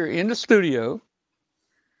going to be here in the studio.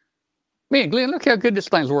 Man, Glenn, look how good this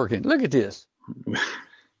thing's working. Look at this.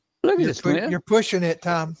 Look at this, Glenn. You're pushing it,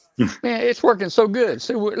 Tom. Man, it's working so good.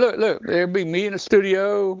 See, look. There'll be me in the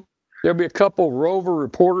studio. There'll be a couple rover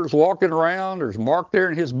reporters walking around. There's Mark there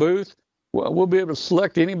in his booth. We'll be able to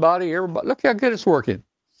select anybody, everybody. Look how good it's working.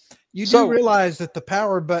 You do realize that the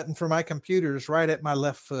power button for my computer is right at my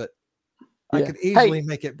left foot. Yeah. I could easily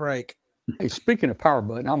make it break. Hey, speaking of power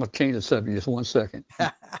button, I'm going to change the subject just 1 second.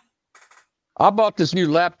 I bought this new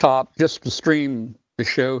laptop just to stream the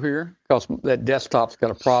show here because that desktop's got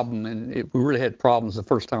a problem, and we really had problems the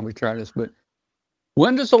first time we tried this. But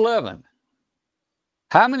Windows 11,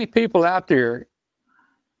 how many people out there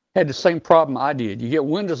had the same problem I did? You get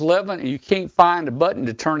Windows 11 and you can't find a button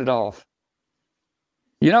to turn it off.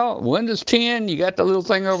 You know, Windows 10, you got the little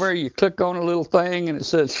thing over there, you click on a little thing and it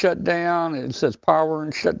says shut down, and it says power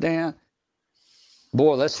and shut down.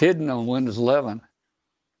 Boy, that's hidden on Windows 11.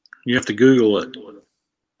 You have to Google it.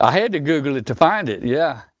 I had to Google it to find it.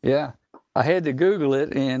 Yeah. I had to Google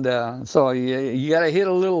it. And so you got to hit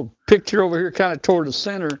a little picture over here kind of toward the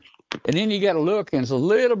center. And then you got to look, and it's a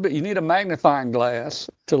little bit, you need a magnifying glass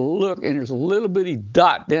to look, and there's a little bitty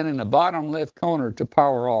dot down in the bottom left corner to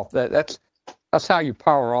power off. That's how you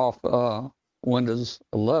power off Windows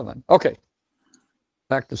 11. Okay,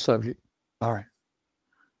 back to subject. All right.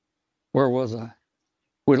 Where was I?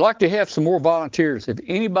 We'd like to have some more volunteers. If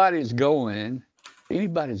anybody's going,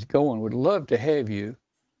 we'd love to have you.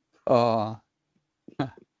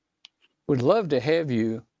 We'd love to have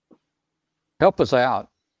you help us out.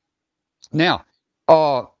 Now,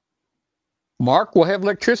 Mark will have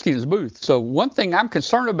electricity in his booth. So one thing I'm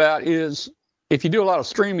concerned about is if you do a lot of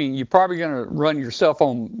streaming, you're probably going to run your cell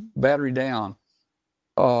phone battery down.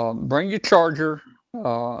 Bring your charger.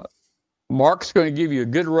 Mark's going to give you a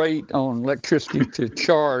good rate on electricity to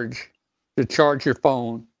charge your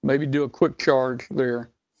phone. Maybe do a quick charge there.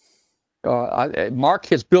 Mark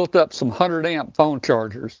has built up some 100-amp phone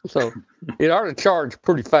chargers, so it ought to charge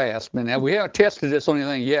pretty fast. Now, we haven't tested this on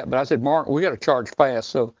anything yet, but I said, Mark, we got to charge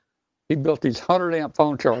fast. So he built these 100-amp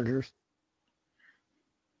phone chargers.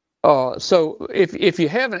 So if you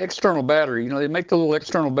have an external battery, you know, they make the little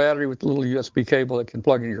external battery with the little USB cable that can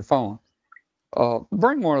plug into your phone.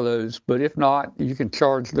 bring one of those. But if not, you can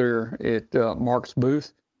charge there at Mark's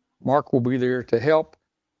booth. Mark will be there to help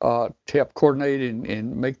coordinate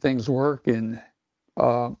and make things work. And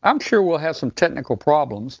I'm sure we'll have some technical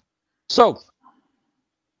problems. So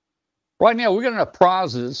right now we're going to have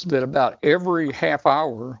prizes that about every half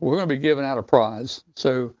hour we're going to be giving out a prize.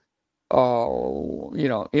 So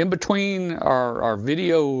in between our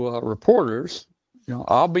video reporters,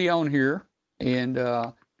 I'll be on here and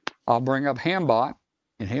I'll bring up Hambot,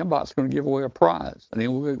 and Hambot's going to give away a prize. And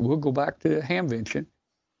then we'll go back to hamvention,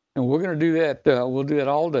 and we're going to do that. We'll do that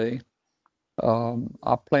all day.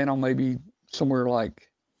 I plan on maybe somewhere like,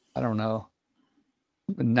 I don't know,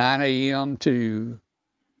 9 a.m. to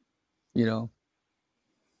 9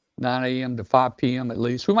 a.m. to 5 p.m. at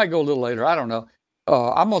least. We might go a little later. I don't know.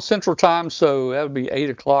 I'm on Central Time, so that would be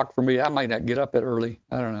 8 o'clock for me. I might not get up that early.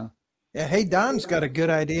 I don't know. Yeah. Hey, Don's got a good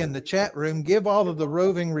idea in the chat room. Give all of the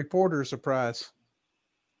roving reporters a prize.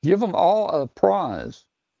 Give them all a prize.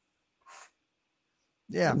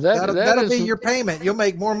 Yeah, that'll be your payment. You'll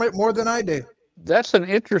make more than I do. That's an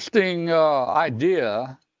interesting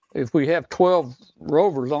idea. If we have 12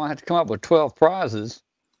 rovers, I'll have to come up with 12 prizes.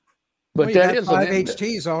 But well, that is 5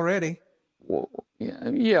 HTs already. Well,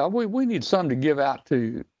 yeah. We need some to give out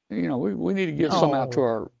to. We need to give some out to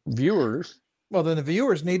our viewers. Well, then the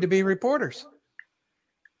viewers need to be reporters.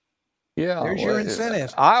 Yeah, there's your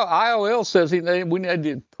incentive. IOL says we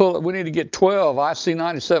need to get 12 IC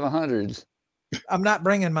 9700s. I'm not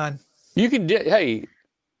bringing mine. You can hey,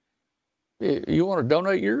 you want to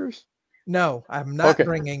donate yours? No, I'm not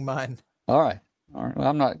bringing mine. All right. Well,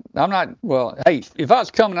 I'm not. Well, hey, if I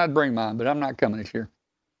was coming, I'd bring mine, but I'm not coming this year.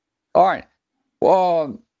 All right.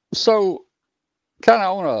 Well, so kind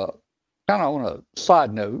of on a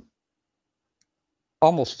side note,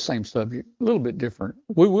 almost the same subject, a little bit different.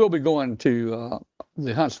 We will be going to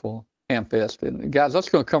the Huntsville Hamfest, and guys, that's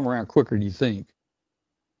going to come around quicker than you think.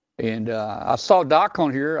 And I saw Doc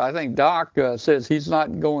on here. I think Doc says he's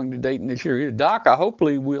not going to Dayton this year either. Doc,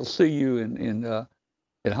 hopefully we'll see you in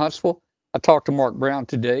Huntsville. I talked to Mark Brown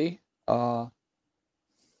today. And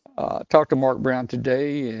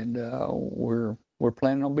we're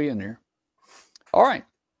planning on being there. All right.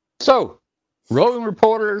 So, roving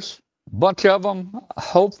reporters, a bunch of them.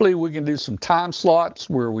 Hopefully we can do some time slots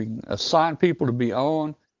where we can assign people to be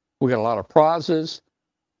on. We got a lot of prizes.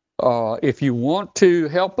 If you want to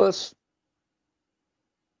help us,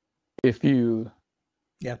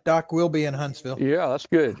 Doc will be in Huntsville. Yeah, that's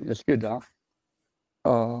good. That's good, Doc.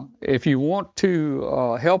 If you want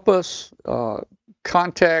to help us,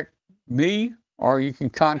 contact me, or you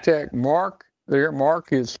can contact Mark. There,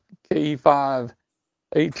 Mark is KE5HIW.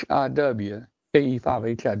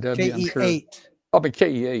 KE5HIW. I'm sure. KE8. I'll be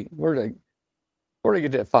KE8. Where'd they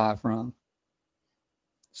get that 5 from?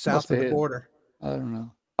 South of the border. I don't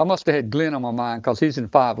know. I must have had Glenn on my mind because he's in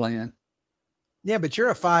 5 land. Yeah, but you're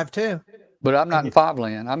a 5 too. But I'm not in 5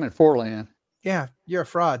 land. I'm in 4 land. Yeah, you're a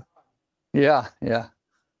fraud. Yeah.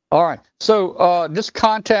 All right. So just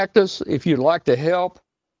contact us if you'd like to help.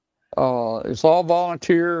 It's all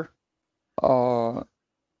volunteer. If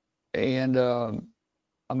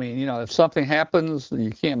something happens and you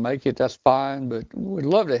can't make it, that's fine. But we'd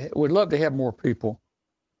love to have more people.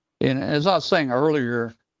 And as I was saying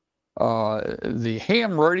earlier, the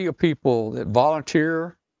ham radio people that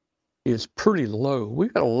volunteer is pretty low.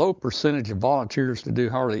 We've got a low percentage of volunteers to do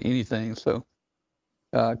hardly anything. So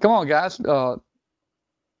come on, guys.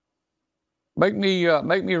 Make me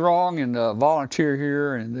wrong and volunteer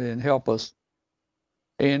here and help us.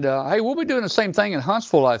 And hey, we'll be doing the same thing in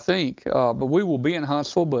Huntsville, I think. But we will be in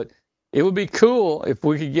Huntsville. But it would be cool if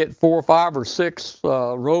we could get 4 or 5 or 6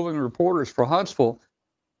 roving reporters for Huntsville.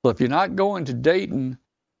 So if you're not going to Dayton,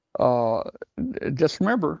 just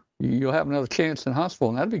remember you'll have another chance in Huntsville,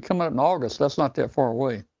 and that'll be coming up in August. That's not that far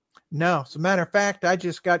away. No, as a matter of fact, I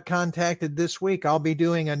just got contacted this week. I'll be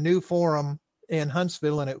doing a new forum in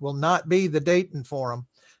Huntsville, and it will not be the Dayton forum.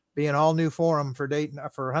 Be an all new forum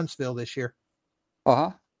for Huntsville this year.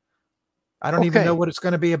 I don't even know what it's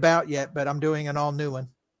going to be about yet, but I'm doing an all new one.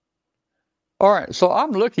 All right, so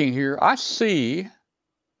I'm looking here. I see.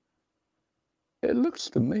 It looks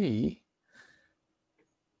to me.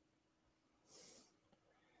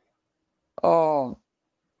 I'm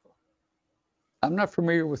not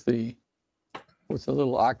familiar with the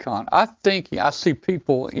little icon. I think I see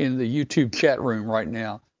people in the YouTube chat room right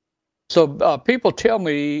now. So people tell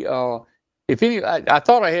me if any. I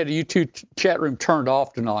thought I had a YouTube chat room turned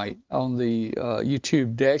off tonight on the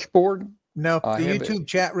YouTube dashboard. No, the YouTube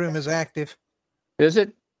chat room is active. Is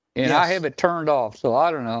it? And yes. I have it turned off, so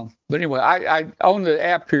I don't know. But anyway, I on the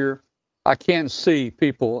app here, I can see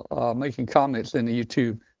people making comments in the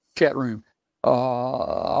YouTube chat room.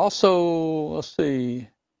 Also, let's see.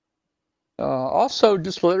 Also,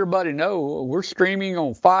 just to let everybody know, we're streaming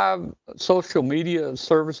on 5 social media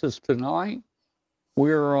services tonight.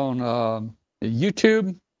 We're on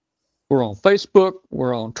YouTube, we're on Facebook,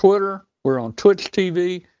 we're on Twitter, we're on Twitch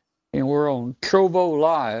TV, and we're on Trovo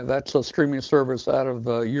Live. That's a streaming service out of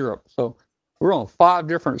Europe. So we're on 5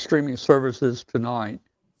 different streaming services tonight.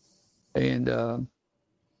 And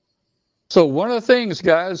so one of the things,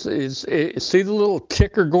 guys, is see the little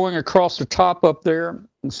ticker going across the top up there?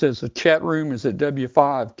 It says the chat room is at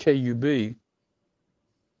W5KUB.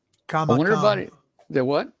 I want everybody. That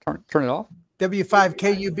what? Turn it off.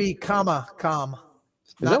 W5KUB, com.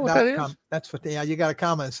 Is that what that is? Com. That's what. Yeah, you got a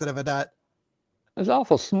comma instead of a dot. It's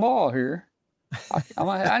awful small here.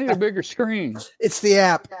 I need a bigger screen. It's the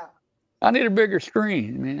app. I need a bigger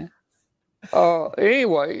screen, man.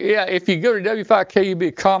 Anyway, yeah. If you go to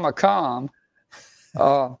W5KUB, com.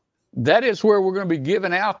 That is where we're going to be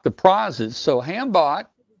giving out the prizes. So Hambot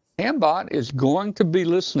is going to be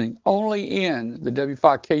listening only in the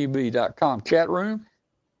W5KUB.com chat room.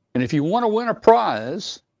 And if you want to win a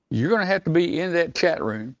prize, you're going to have to be in that chat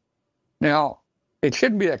room. Now, it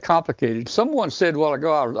shouldn't be that complicated. Someone said a while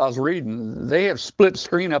ago, I was reading, they have split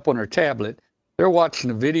screen up on their tablet. They're watching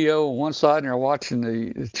the video on one side and they're watching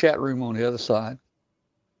the chat room on the other side.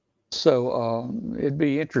 So it'd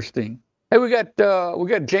be interesting. Hey, we got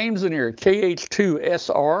James in here,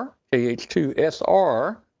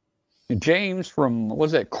 KH2SR. And James from,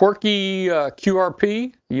 what's that, Quirky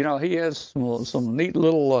QRP? You know, he has some neat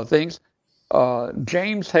little things.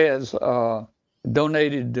 James has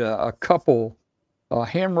donated a couple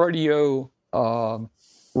ham radio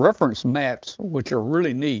reference mats, which are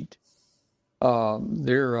really neat.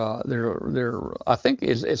 They're I think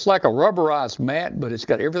it's like a rubberized mat, but it's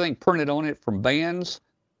got everything printed on it from bands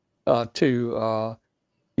to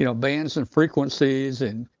bands and frequencies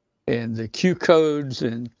and the Q codes,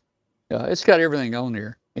 and it's got everything on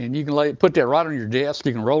there. And you can put that right on your desk.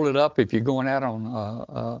 You can roll it up if you're going out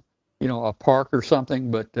on a park or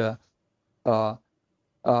something. But hey,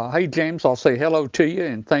 James, I'll say hello to you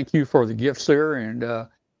and thank you for the gifts there. And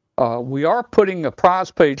we are putting a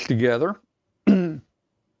prize page together.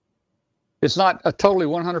 It's not totally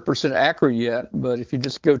 100% accurate yet, but if you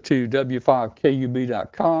just go to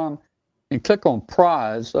W5KUB.com and click on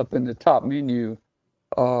prize up in the top menu,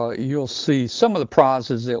 you'll see some of the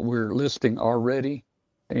prizes that we're listing already.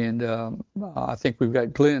 And I think we've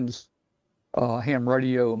got Glenn's ham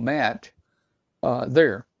radio mat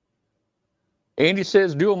there. Andy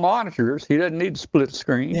says dual monitors. He doesn't need split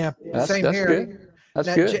screen. Yeah, same here. Good. That's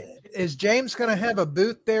now, good. Is James going to have a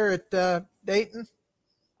booth there at Dayton?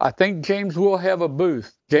 I think James will have a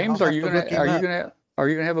booth. James, are you going to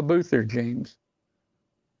have a booth there, James?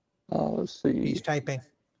 Let's see. He's typing.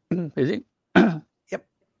 Is he? Yep.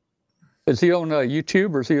 Is he on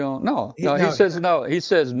YouTube or is he on? No. He says no. He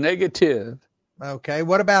says negative. Okay.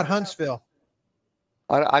 What about Huntsville?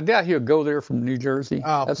 I doubt he'll go there from New Jersey.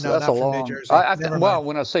 Oh, that's not from long. New Jersey. Well,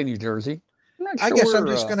 when I say New Jersey, I'm not sure. I guess I'm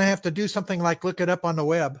just going to have to do something like look it up on the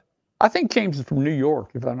web. I think James is from New York,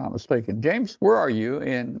 if I'm not mistaken. James, where are you?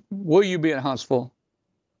 And will you be in Huntsville?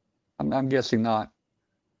 I'm guessing not.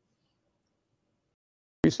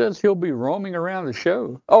 He says he'll be roaming around the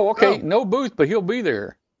show. Oh, okay. Oh. No booth, but he'll be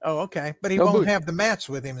there. Oh, okay. But he won't have the mats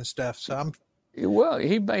with him and stuff. So Well,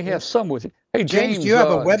 he may have some with him. Hey, James, do you have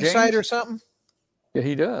a website or something? Yeah,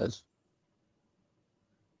 he does.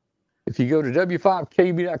 If you go to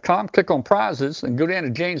W5KUB.com, click on prizes, and go down to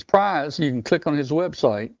James' Prize, you can click on his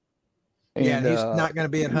website. And, yeah, he's not going to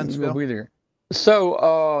be at Huntsville. He'll be there.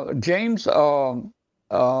 So, James, Mark,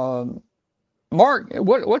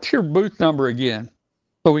 what's your booth number again,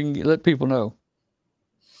 so we can let people know?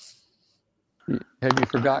 Have you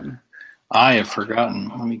forgotten? I have forgotten.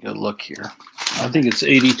 Let me go look here. I think it's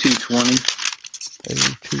 8220.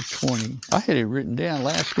 8220. I had it written down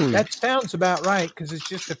last week. That sounds about right because it's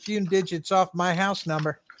just a few digits off my house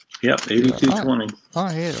number. Yep, 8220.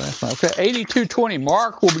 I had it last night. Okay, 8220.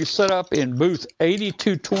 Mark will be set up in booth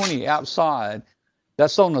 8220 outside.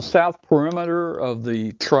 That's on the south perimeter of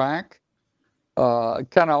the track. Kind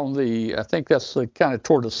of on the, I think that's kind of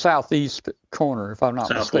toward the southeast corner, if I'm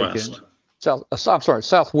not mistaken. I'm sorry,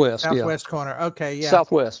 southwest. Southwest corner. Okay, yeah.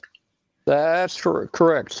 Southwest. That's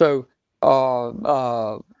correct. So,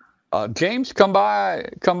 James, come by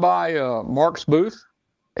Mark's booth,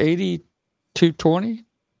 8220.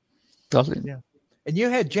 Yeah. And you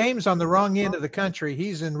had James on the wrong end of the country.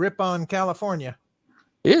 He's in Ripon, California.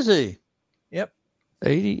 Is he? Yep.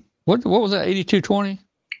 80. What was that? 8220.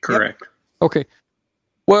 Correct. Yep. Okay.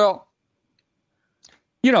 Well,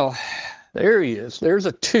 You know, there he is. There's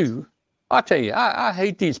a 2. I tell you, I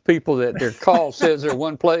hate these people that their call says they're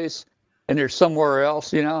one place and they're somewhere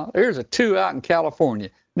else. You know, there's a 2 out in California.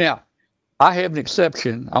 Now, I have an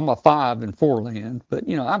exception. I'm a 5 in 4 land, but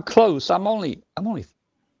you know, I'm close. I'm only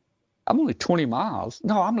 20 miles.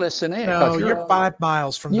 No, I'm less than that. No, you're 5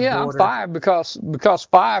 miles from the border. Yeah, I'm 5 because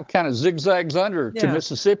 5 kind of zigzags under to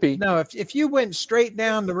Mississippi. No, if you went straight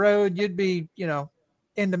down the road, you'd be,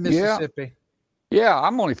 into Mississippi. Yeah,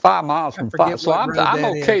 I'm only 5 miles from 5, so I'm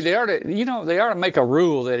okay. Is. They ought to make a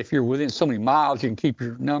rule that if you're within so many miles, you can keep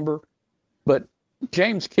your number. But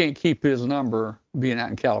James can't keep his number being out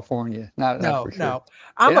in California. No.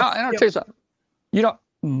 I'll tell you something.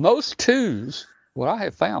 Most 2s. What I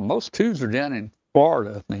have found, most 2s are down in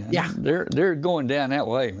Florida, man. Yeah, they're going down that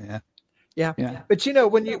way, man. Yeah. But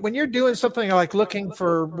when you're doing something like looking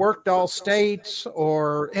for worked all states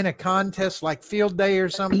or in a contest like Field Day or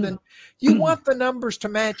something, you want the numbers to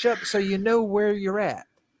match up so you know where you're at.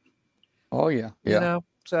 Oh yeah.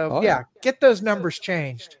 Get those numbers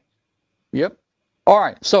changed. Yep. All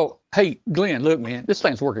right. So hey, Glenn, look, man, this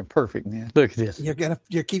thing's working perfect, man. Look at this.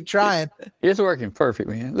 You keep trying. It's working perfect,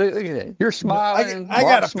 man. Look at that. You're smiling. I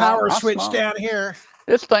got a power switch down here.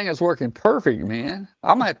 This thing is working perfect, man.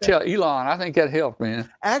 I'm going to have to tell Elon. I think that helped, man.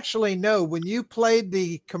 Actually, no. When you played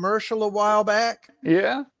the commercial a while back,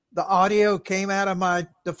 the audio came out of my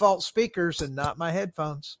default speakers and not my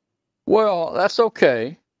headphones. Well, that's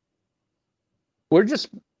okay.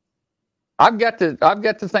 I've got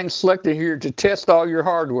the thing selected here to test all your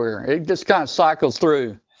hardware. It just kind of cycles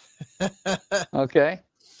through. Okay.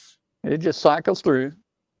 It just cycles through.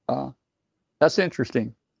 That's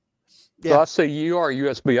interesting. Yeah. So I see you are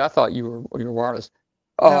USB. I thought you were wireless.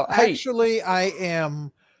 Actually, I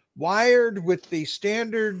am wired with the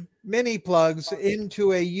standard mini plugs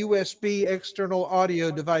into a USB external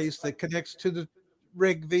audio device that connects to the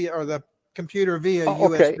rig via the computer via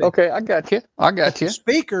USB. Okay, I got you. The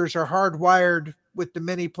speakers are hardwired with the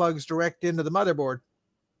mini plugs direct into the motherboard.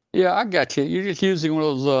 Yeah, I got you. You're just using one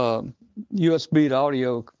of those USB to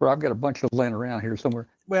audio. I've got a bunch of laying around here somewhere.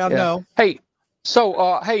 Well, no. Hey.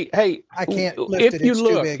 So, hey, I can't lift it. It's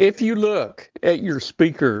too big. If you look at your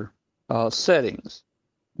speaker settings,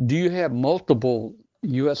 do you have multiple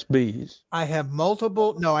USBs? I have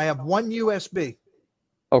multiple. No, I have one USB.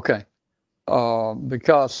 Okay.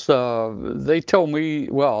 Because they told me,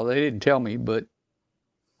 well, they didn't tell me, but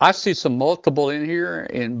I see some multiple in here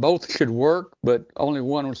and both should work, but only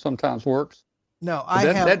one sometimes works. No, I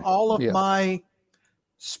have all of my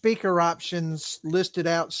speaker options listed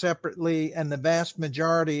out separately, and the vast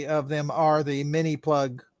majority of them are the mini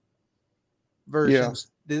plug versions.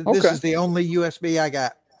 Yeah. This is the only USB I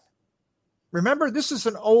got. Remember, this is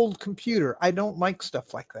an old computer. I don't like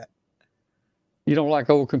stuff like that. You don't like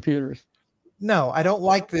old computers? No, I don't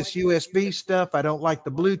like this USB stuff. I don't like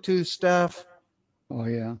the Bluetooth stuff. Oh,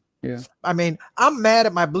 yeah. Yeah. I mean, I'm mad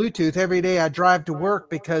at my Bluetooth every day I drive to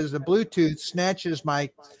work because the Bluetooth snatches my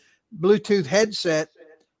Bluetooth headset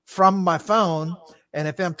from my phone, and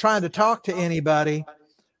if I'm trying to talk to anybody,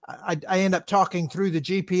 I end up talking through the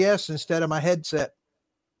GPS instead of my headset.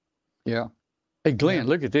 Yeah. Hey, Glenn,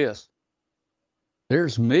 look at this.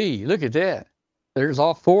 There's me. Look at that. There's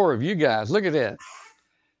all 4 of you guys. Look at that.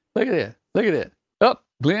 Look at that. Look at that. Oh,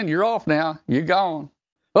 Glenn, you're off now. You're gone.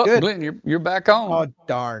 Oh, good. Glenn, you're back on. Oh,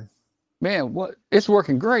 darn. Man, what? It's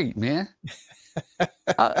working great, man.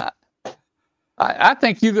 I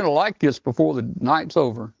think you're going to like this before the night's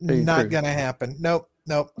over. Not going to happen. Nope.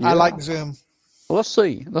 Yeah. I like Zoom. Well, let's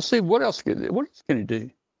see. What else can it do?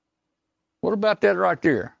 What about that right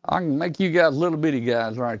there? I can make you guys little bitty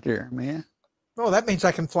guys right there, man. Oh, that means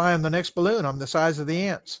I can fly on the next balloon. I'm the size of the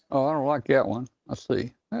ants. Oh, I don't like that one. Let's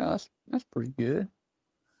see. Yeah, that's pretty good.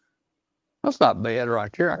 That's not bad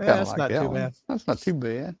right there. I kind of like that one. Bad. That's not too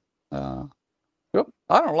bad. I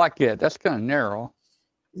don't like that. That's kind of narrow.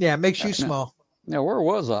 Yeah, it makes you small. Now, where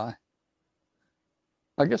was I?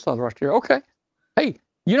 I guess I was right there. Okay. Hey,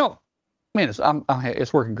 man,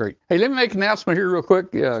 it's working great. Hey, let me make an announcement here real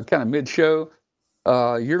quick, kind of mid-show.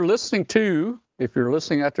 You're listening to, if you're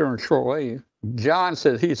listening out there on shortwave, John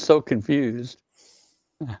says he's so confused.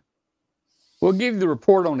 We'll give you the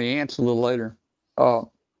report on the ants a little later.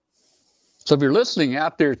 So if you're listening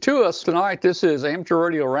out there to us tonight, this is Amateur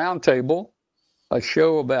Radio Roundtable, a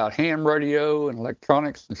show about ham radio and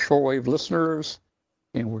electronics and shortwave listeners.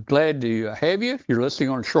 And we're glad to have you if you're listening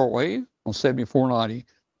on shortwave on 7490.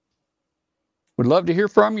 We'd love to hear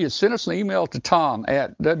from you. Send us an email to Tom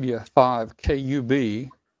at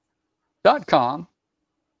w5kub.com,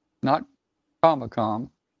 not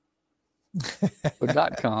comma.com,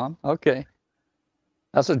 but .com. Okay.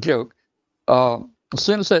 That's a joke.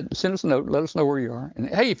 Send us a note. Let us know where you are. And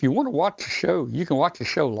hey, if you want to watch the show, you can watch the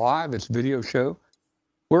show live. It's a video show.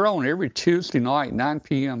 We're on every Tuesday night, 9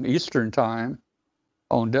 p.m. Eastern time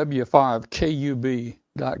on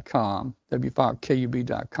W5KUB.com,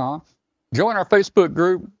 W5KUB.com. Join our Facebook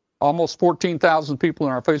group. Almost 14,000 people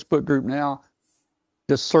in our Facebook group now.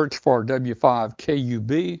 Just search for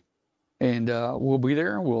W5KUB, and we'll be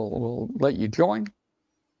there. We'll let you join.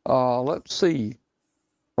 Let's see.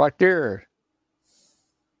 Right there.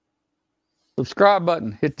 Subscribe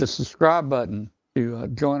button. Hit the subscribe button to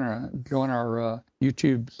join our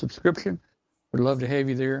YouTube subscription. We'd love to have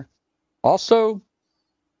you there. Also,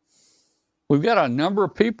 we've got a number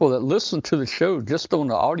of people that listen to the show just on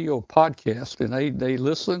the audio podcast, and they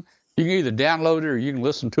listen. You can either download it or you can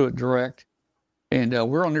listen to it direct. And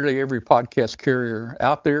we're on nearly every podcast carrier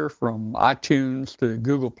out there, from iTunes to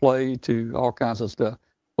Google Play to all kinds of stuff.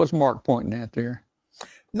 What's Mark pointing at there?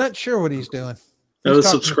 Not sure what he's doing. No, the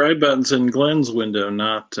subscribe button's in Glenn's window,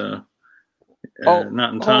 not in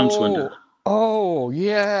Tom's window. Oh,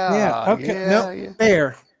 yeah. Yeah, okay. Yeah.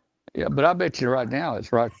 There. Yeah, but I bet you right now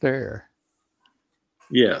it's right there.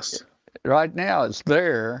 Yes. Right now it's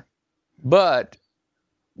there, but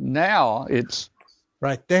now it's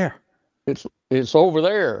right there. It's over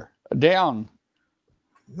there, down.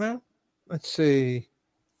 Well, let's see.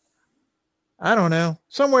 I don't know.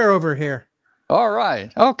 Somewhere over here. All right.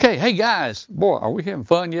 Okay. Hey, guys. Boy, are we having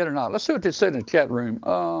fun yet or not? Let's see what they said in the chat room.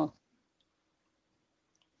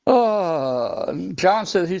 John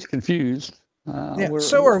said he's confused. Yeah,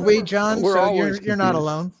 so are we, John. So you're not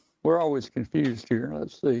alone. We're always confused here.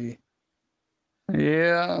 Let's see.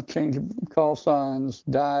 Yeah, change of call signs.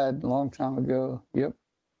 Died a long time ago. Yep.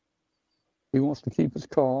 He wants to keep his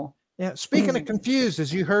call. Yeah. Speaking of confused,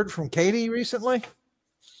 as you heard from Katie recently?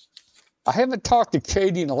 I haven't talked to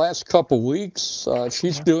Katie in the last couple of weeks.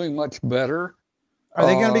 She's doing much better. Are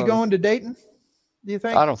they going to be going to Dayton, do you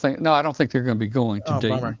think? I don't think they're going to be going to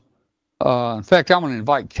Dayton. In fact, I'm going to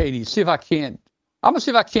invite Katie, I'm going to see if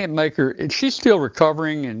I can't make her. She's still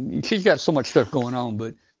recovering and she's got so much stuff going on,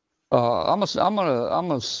 but I'm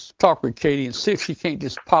going to talk with Katie and see if she can't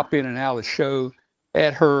just pop in and out of the show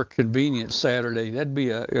at her convenience Saturday. That'd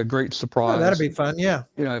be a great surprise. Oh, that'd be fun. Yeah.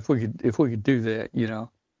 If we could do that,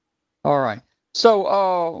 All right. So,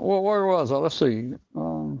 where was I? Let's see.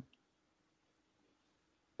 Guam.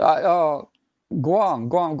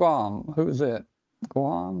 Who is that?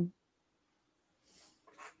 Guam.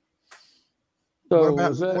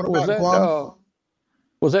 So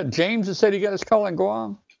was that James that said he got his call in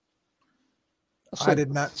Guam? I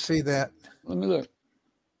did not see that. Let me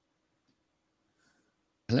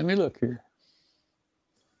look here.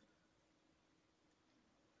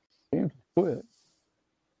 James quit.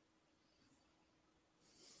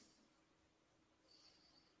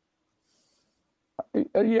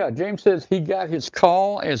 Yeah, James says he got his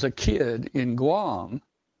call as a kid in Guam,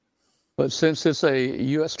 but since it's a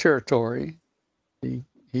U.S. territory, he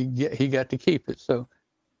got to keep it. So,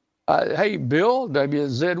 hey, Bill,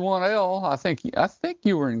 WZ1L, I think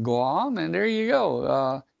you were in Guam, and there you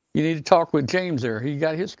go. You need to talk with James there. He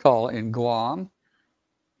got his call in Guam.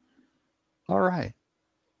 All right.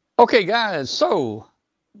 Okay, guys, so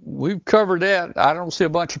we've covered that. I don't see a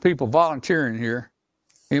bunch of people volunteering here.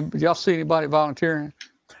 Y'all see anybody volunteering?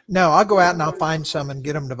 No, I'll go out and I'll find some and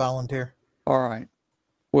get them to volunteer. All right.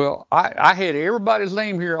 Well, I had everybody's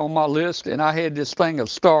name here on my list, and I had this thing of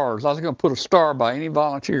stars. I was going to put a star by any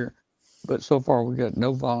volunteer, but so far we got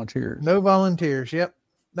no volunteers. No volunteers. Yep.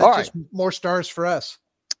 That's just more stars for us.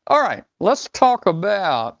 All right. Let's talk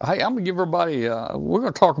about, hey, I'm going to give everybody, we're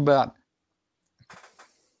going to talk about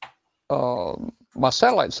my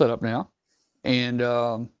satellite setup now. And,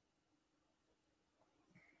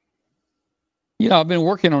 I've been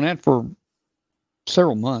working on that for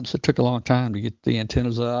several months. It took a long time to get the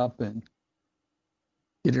antennas up and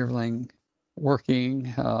get everything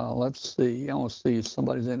working. Let's see. I want to see if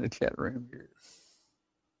somebody's in the chat room here.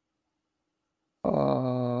 I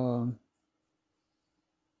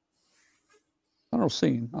don't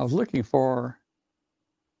see him. I was looking for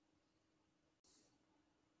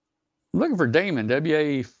Damon,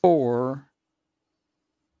 WA4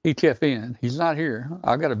 ETFN. He's not here.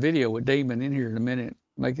 I got a video with Damon in here in a minute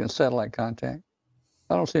making a satellite contact.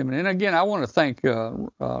 I don't see him. And again, I want to thank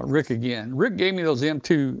Rick again. Rick gave me those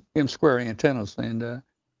M2 M-square antennas, and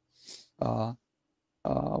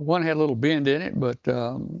one had a little bend in it, but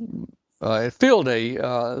at field day,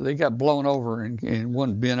 they got blown over and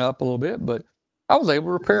one bent up a little bit, but I was able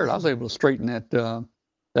to repair it. I was able to straighten that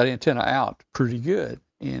antenna out pretty good,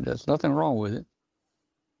 and there's nothing wrong with it.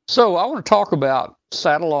 So I want to talk about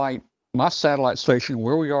my satellite station,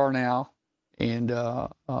 where we are now, and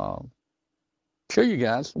show you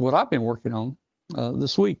guys what I've been working on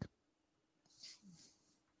this week.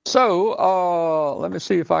 So let me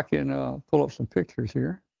see if I can pull up some pictures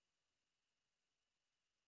here.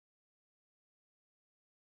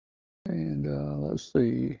 And let's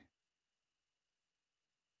see.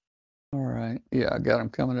 All right. Yeah, I got them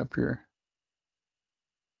coming up here.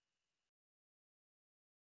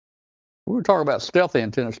 We were talking about stealth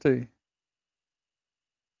antennas too.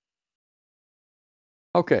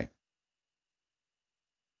 Okay.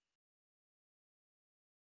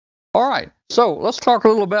 All right. So let's talk a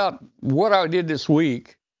little about what I did this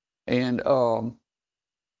week. And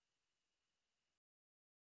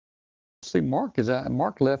see, Mark is out.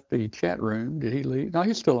 Mark left the chat room. Did he leave? No,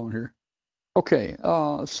 he's still on here. Okay.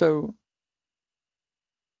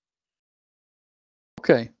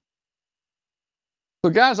 Okay. So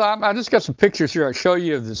guys, I just got some pictures here. I show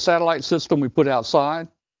you of the satellite system we put outside.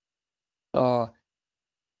 I've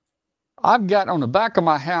got on the back of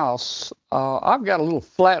my house, I've got a little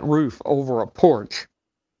flat roof over a porch.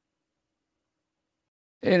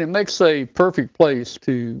 And it makes a perfect place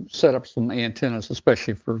to set up some antennas,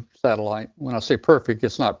 especially for satellite. When I say perfect,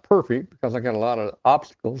 it's not perfect because I got a lot of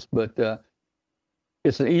obstacles, but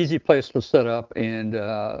it's an easy place to set up, and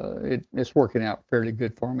it's working out fairly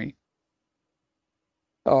good for me.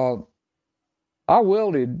 I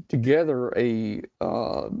welded together a,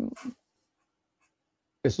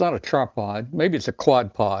 it's not a tripod. Maybe it's a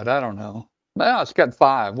quad pod. I don't know. No, it's got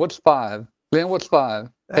 5. What's 5? Glenn, what's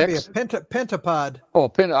 5? That'd be a pentapod.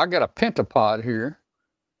 Oh, I got a pentapod here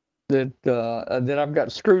that I've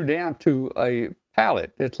got screwed down to a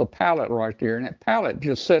pallet. It's a pallet right there, and that pallet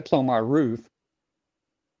just sits on my roof.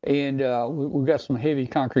 And we've got some heavy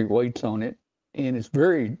concrete weights on it, and it's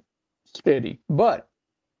very steady. But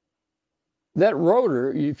that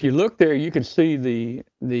rotor, if you look there, you can see the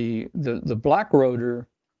black rotor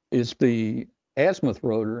is the azimuth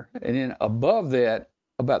rotor, and then above that,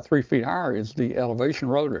 about 3 feet higher, is the elevation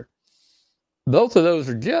rotor. Both of those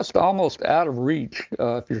are just almost out of reach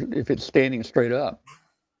if it's standing straight up.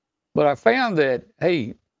 But I found that,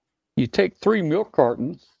 hey, you take 3 milk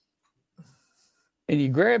cartons and you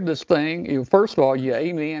grab this thing. First of all, you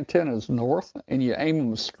aim the antennas north and you aim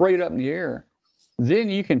them straight up in the air. Then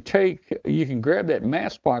you can grab that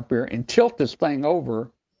mast pipe here and tilt this thing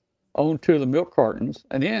over onto the milk cartons,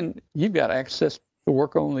 and then you've got access to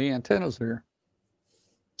work on the antennas there.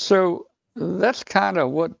 So that's kind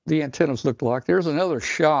of what the antennas look like. There's another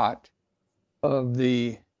shot of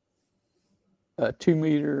the 2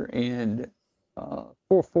 meter and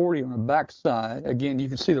 440 on the back side. Again, you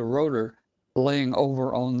can see the rotor laying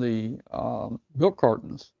over on the milk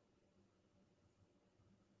cartons.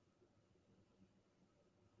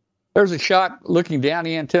 There's a shot looking down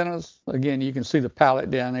the antennas. Again, you can see the pallet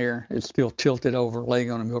down there. It's still tilted over,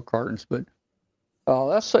 laying on the milk cartons. But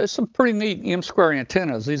it's some pretty neat M-square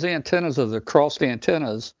antennas. These antennas are the crossed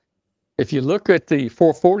antennas. If you look at the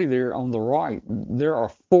 440 there on the right, there are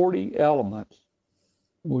 40 elements.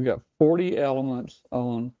 We got 40 elements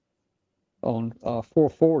on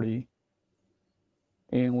 440,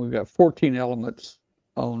 and we've got 14 elements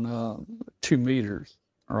on 2 meters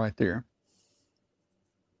right there.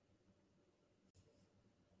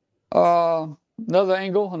 Another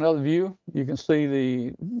angle, another view. You can see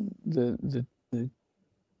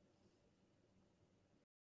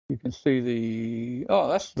you can see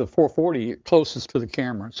that's the 440 closest to the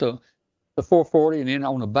camera. So the 440, and then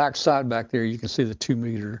on the back side back there, you can see the 2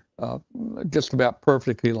 meter, just about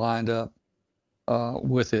perfectly lined up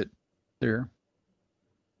with it there.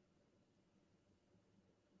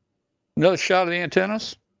 Another shot of the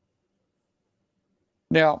antennas.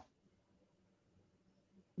 Now,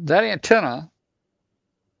 that antenna,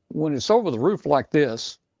 when it's over the roof like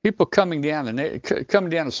this, people coming down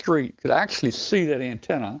the street could actually see that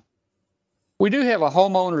antenna. We do have a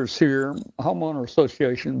homeowner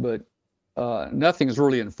association, but nothing is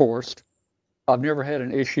really enforced. I've never had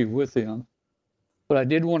an issue with them, but I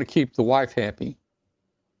did want to keep the wife happy.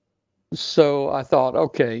 So I thought,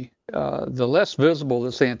 okay, the less visible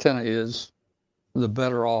this antenna is, the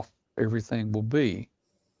better off everything will be.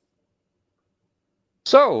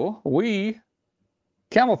 So we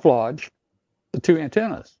camouflage the 2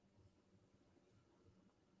 antennas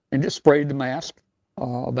and just sprayed the mast,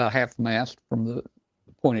 about half the mast from the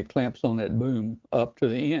pointed clamps on that boom up to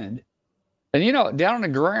the end. And down on the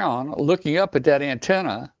ground, looking up at that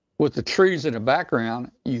antenna with the trees in the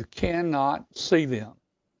background, you cannot see them.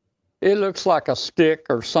 It looks like a stick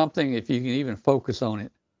or something if you can even focus on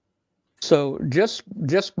it. So just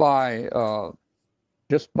by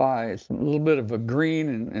some little bit of a green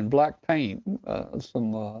and black paint,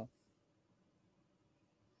 some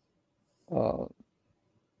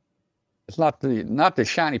it's not the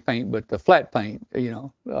shiny paint, but the flat paint,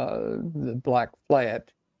 the black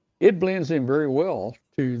flat. It blends in very well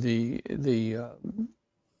to the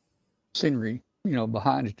scenery,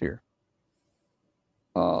 behind it there.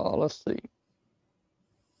 Let's see.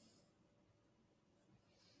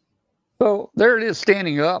 So there it is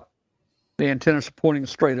standing up. The antennas are pointing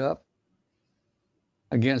straight up.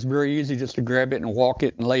 Again, it's very easy just to grab it and walk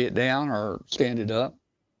it and lay it down or stand it up.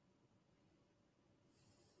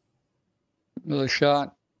 Another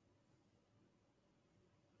shot.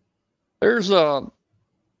 There's the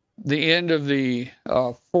end of the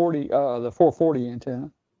 440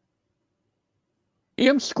 antenna.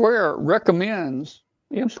 M Square recommends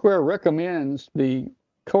the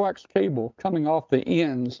coax cable coming off the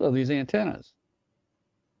ends of these antennas.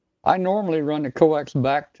 I normally run the coax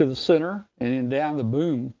back to the center and then down the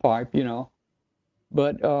boom pipe,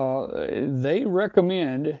 but they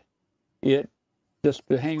recommend it just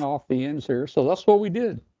to hang off the ends here. So that's what we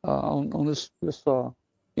did on this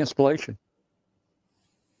installation.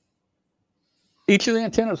 Each of the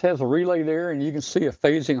antennas has a relay there, and you can see a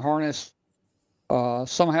phasing harness.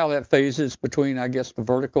 Somehow that phases between, I guess, the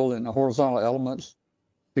vertical and the horizontal elements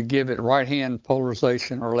to give it right-hand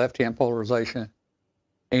polarization or left-hand polarization.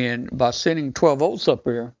 And by sending 12 volts up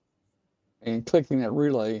here and clicking that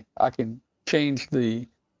relay, I can change the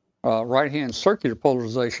right-hand circular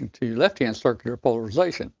polarization to left-hand circular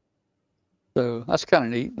polarization. So that's kind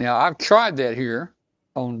of neat. Now, I've tried that here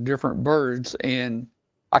on different birds, and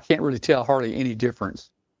I can't really tell hardly any difference.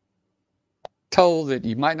 Told that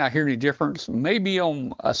you might not hear any difference. Maybe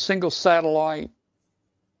on a single satellite,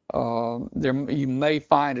 you may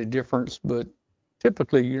find a difference, but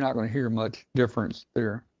typically you're not going to hear much difference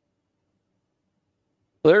there.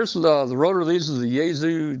 There's the rotor. These are the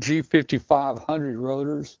Yaesu G5500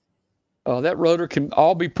 rotors. That rotor can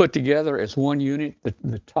all be put together as one unit.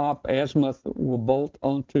 The top azimuth will bolt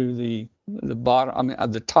onto the bottom.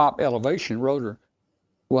 The top elevation rotor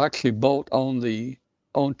will actually bolt onto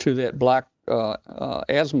that black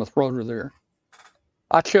azimuth rotor there.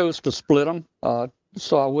 I chose to split them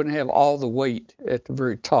so I wouldn't have all the weight at the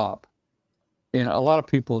very top. And a lot of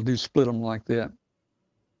people do split them like that.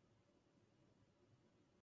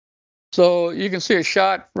 So you can see a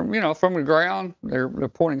shot from the ground. They're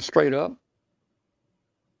pointing straight up.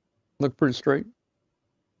 Look pretty straight.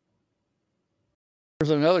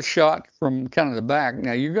 There's another shot from kind of the back.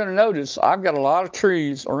 Now you're going to notice I've got a lot of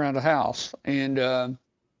trees around the house, and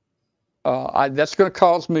that's going to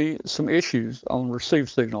cause me some issues on receive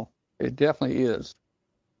signal. It definitely is.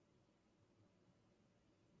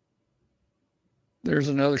 There's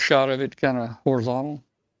another shot of it kind of horizontal.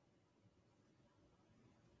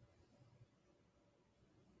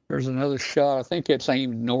 There's another shot. I think it's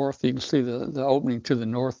aimed north. You can see the opening to the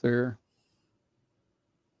north there.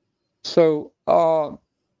 So I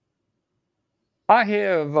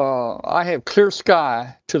have clear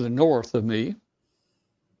sky to the north of me.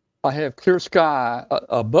 I have clear sky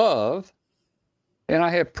above, and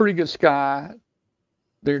I have pretty good sky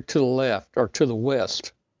there to the left or to the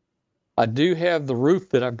west. I do have the roof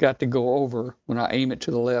that I've got to go over when I aim it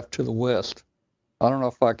to the left, to the west. I don't know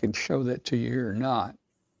if I can show that to you here or not.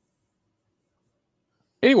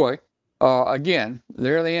 Anyway, again,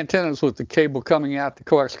 there are the antennas with the cable coming out, the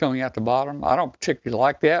coax coming out the bottom. I don't particularly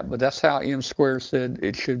like that, but that's how M Square said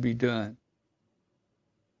it should be done.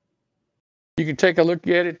 You can take a look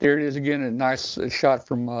at it. There it is again, a nice shot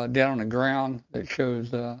from down on the ground that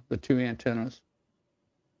shows the two antennas.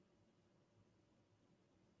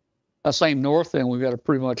 That's aimed north, and we've got a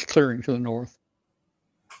pretty much clearing to the north.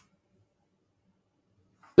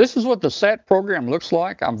 This is what the SAT program looks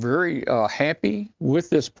like. I'm very happy with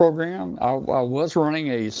this program. I was running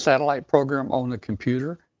a satellite program on the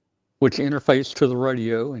computer, which interfaced to the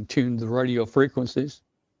radio and tuned the radio frequencies.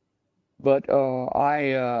 But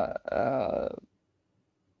I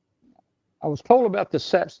was told about the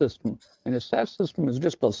SAT system, and the SAT system is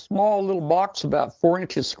just a small little box about 4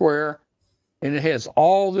 inches square, and it has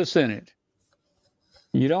all this in it.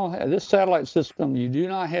 You don't have this satellite system. You do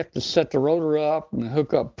not have to set the rotor up and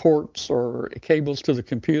hook up ports or cables to the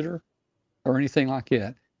computer or anything like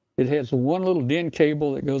that. It has one little DIN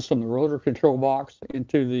cable that goes from the rotor control box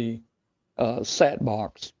into the SAT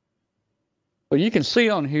box. But you can see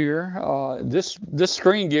on here, this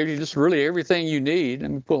screen gives you just really everything you need.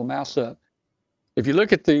 Let me pull the mouse up. If you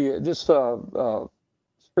look at this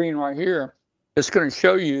screen right here, it's going to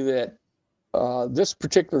show you that this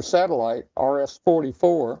particular satellite,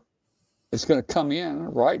 RS-44, is going to come in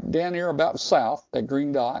right down here about south, that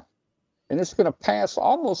green dot, and it's going to pass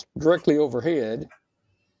almost directly overhead,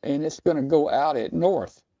 and it's going to go out at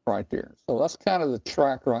north right there. So that's kind of the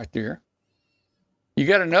track right there. You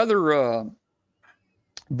got another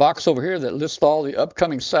box over here that lists all the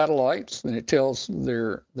upcoming satellites, and it tells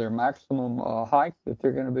their maximum height that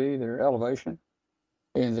they're going to be, their elevation,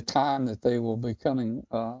 and the time that they will be coming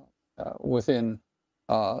within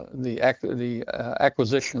the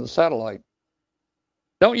acquisition of the satellite.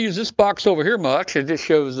 Don't use this box over here much. It just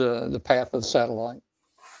shows the path of the satellite.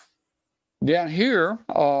 Down here,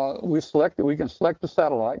 we can select the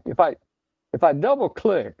satellite. If I double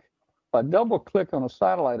click on a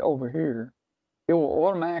satellite over here, it will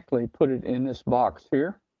automatically put it in this box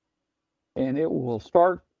here, and it will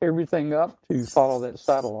start everything up to follow that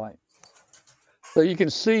satellite. So you can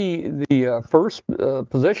see the first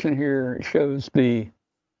position here shows the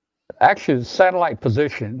actual satellite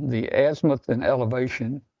position, the azimuth and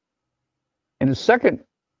elevation. And the second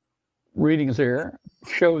readings there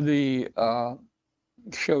show the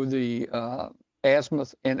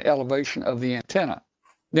azimuth and elevation of the antenna.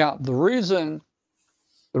 Now, the reason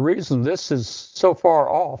this is so far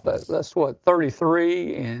off, that's what,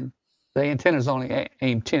 33, and the antenna is only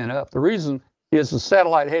aimed 10 up. The reason is the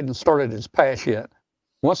satellite hadn't started its pass yet.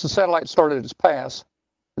 Once the satellite started its pass,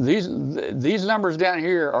 these numbers down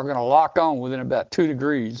here are going to lock on within about 2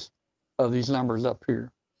 degrees of these numbers up here.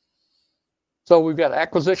 So we've got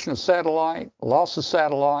acquisition of satellite, loss of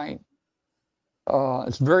satellite.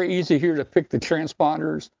 It's very easy here to pick the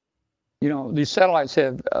transponders. You know, these satellites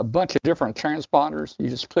have a bunch of different transponders. You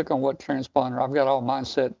just click on what transponder. I've got all mine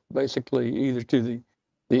set basically either to the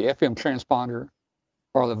FM transponder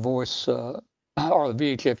or the voice or the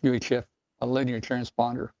VHF, UHF, a linear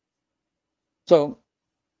transponder. So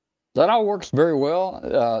that all works very well.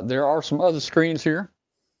 There are some other screens here,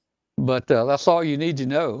 but that's all you need to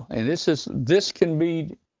know. And this can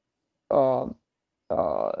be on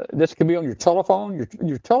your telephone.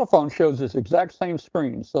 Your telephone shows this exact same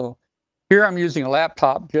screen. So here I'm using a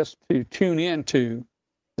laptop just to tune into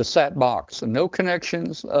the sat box, and no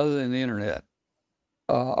connections other than the internet.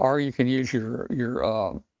 Or you can use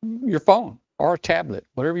your phone or a tablet,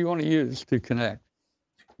 whatever you want to use to connect.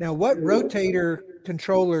 Now, what rotator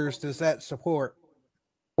controllers does that support?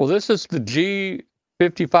 Well, this is the G5500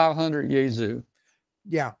 Yaesu.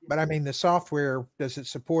 Yeah, but I mean the software, does it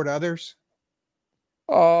support others?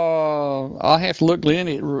 I'll have to look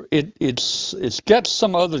in. It's got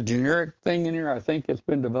some other generic thing in here. I think it's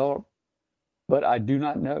been developed, but I do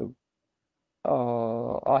not know.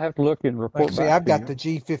 I'll have to look and report back. See, I've got the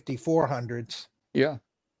G5400s. Yeah.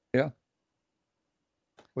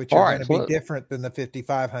 Which are going to be different than the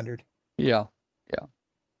 5500. Yeah.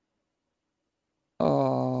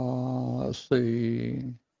 Let's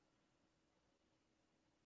see.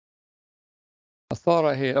 I thought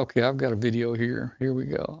I had, okay, I've got a video here. Here we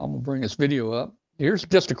go. I'm going to bring this video up. Here's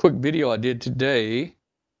just a quick video I did today.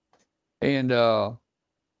 And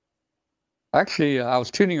actually, I was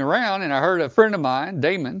tuning around and I heard a friend of mine,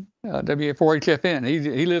 Damon, WA4HFN.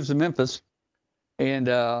 He lives in Memphis. And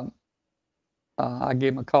I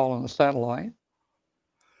gave him a call on the satellite.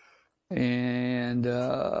 And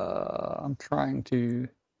I'm trying to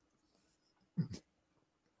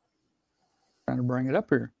bring it up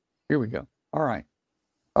here. Here we go. All right,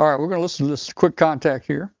 we're going to listen to this quick contact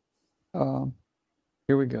here.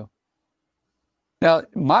 Here we go. Now,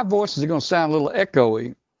 my voice is going to sound a little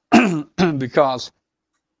echoey because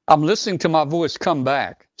I'm listening to my voice come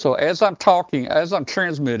back. So as I'm talking, as I'm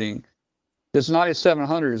transmitting, this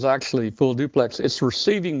 9700 is actually full duplex. It's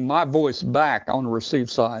receiving my voice back on the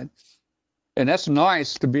receive side. And that's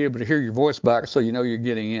nice to be able to hear your voice back so you know you're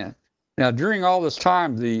getting in. Now, during all this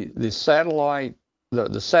time, the satellite,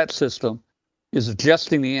 the SAT system is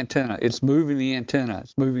adjusting the antenna. It's moving the antenna.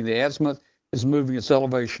 It's moving the azimuth. It's moving its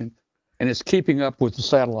elevation. And it's keeping up with the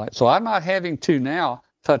satellite. So I'm not having to now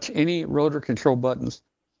touch any rotor control buttons.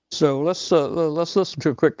 So let's listen to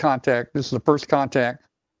a quick contact. This is the first contact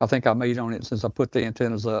I think I made on it since I put the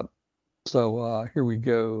antennas up. So here we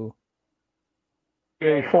go.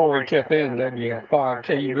 WA4HFN, W5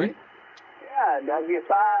 KUB. Yeah,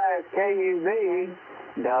 W5 KUB,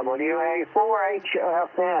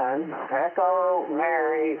 WA4HFN, Echo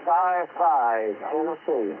Mary 55,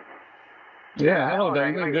 Tennessee. Yeah, hello,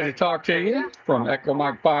 Damon. Good to talk to you from Echo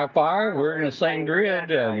Mike 55. We're in the same grid.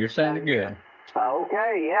 You're sounding good.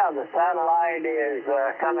 Okay, yeah, the satellite is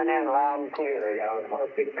coming in loud and clear. I was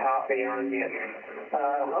hoping to copy on you.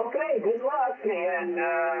 Okay, good luck, and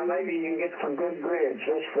maybe you can get some good grids.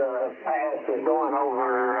 This pass is going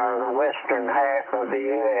over the western half of the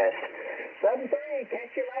U.S. 7-3,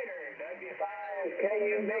 catch you later. W5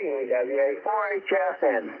 KUB,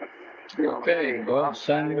 WA4HFN. Okay, well,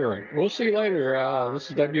 sounding great. We'll see you later. This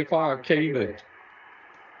is W5 KUB.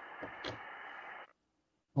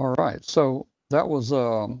 All right. So that was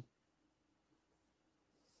a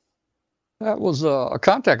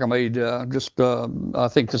contact I made just I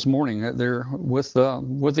think this morning there with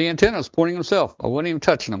the antennas pointing himself. I wasn't even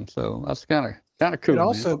touching them, so that's kind of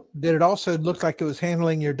cool. Did it also look like it was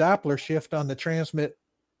handling your Doppler shift on the transmit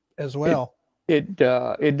as well? It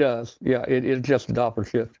does. Yeah, it adjusts the Doppler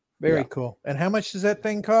shift. Very cool. And how much does that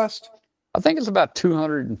thing cost? I think it's about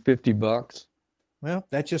 $250. Well,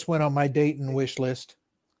 that just went on my Dayton wish list.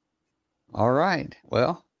 All right.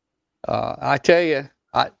 Well, I tell you,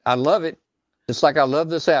 I love it. Just like I love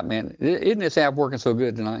this app, man. Isn't this app working so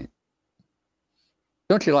good tonight?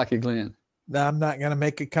 Don't you like it, Glenn? No, I'm not going to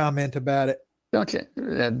make a comment about it. Don't you?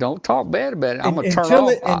 Don't talk bad about it. I'm going to turn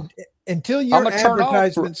off. Until your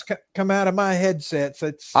advertisements come out of my headsets,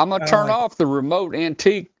 I'm going to turn off the remote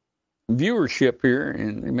antique viewership here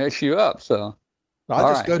and mess you up. So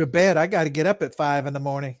I'll just go to bed. I got to get up at 5 a.m.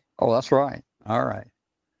 Oh, that's right. All right.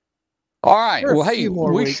 All right. Well, hey,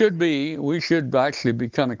 we should actually be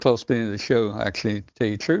coming close to the end of the show, actually, to tell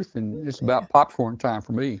you the truth. And it's about popcorn time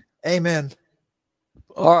for me. Amen.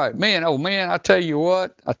 All right, man. Oh, man, I tell you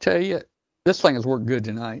what. This thing has worked good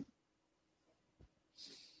tonight.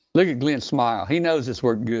 Look at Glenn smile. He knows it's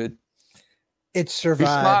worked good. It's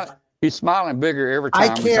survived. He's smiling bigger every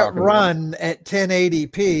time. I can't run at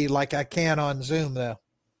 1080p like I can on Zoom, though.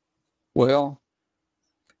 Well,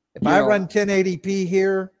 if I run 1080p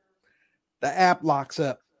here, the app locks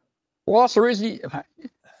up. Well, that's the reason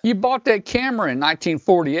you bought that camera in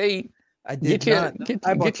 1948. I did not.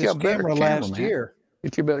 I bought this camera last year.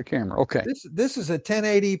 Get you a better camera. Okay. This is a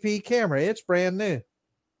 1080p camera. It's brand new.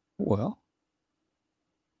 Well,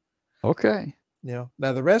 okay. Now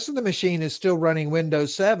the rest of the machine is still running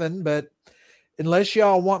Windows 7, but unless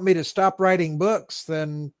y'all want me to stop writing books,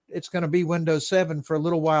 then it's going to be Windows 7 for a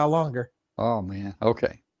little while longer. Oh, man.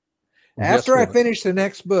 Okay. Well, after I finish the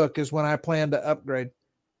next book is when I plan to upgrade.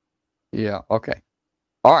 Yeah. Okay.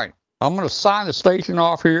 All right. I'm going to sign the station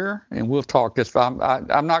off here, and we'll talk this. I'm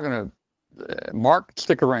not going to. Mark,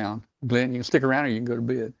 stick around. Glenn, you can stick around, or you can go to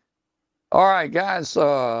bed. All right, guys.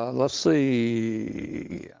 Let's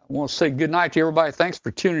see. I want to say good night to everybody. Thanks for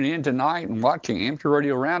tuning in tonight and watching Amateur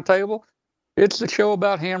Radio Roundtable. It's the show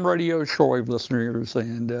about ham radio, shortwave listeners,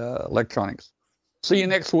 and electronics. See you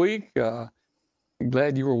next week.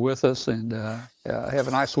 Glad you were with us, and have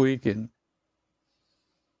a nice week, and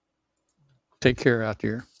take care out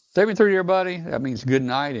there. 7:30, everybody. That means good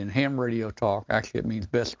night in ham radio talk. Actually, it means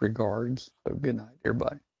best regards. So good night,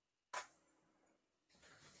 everybody.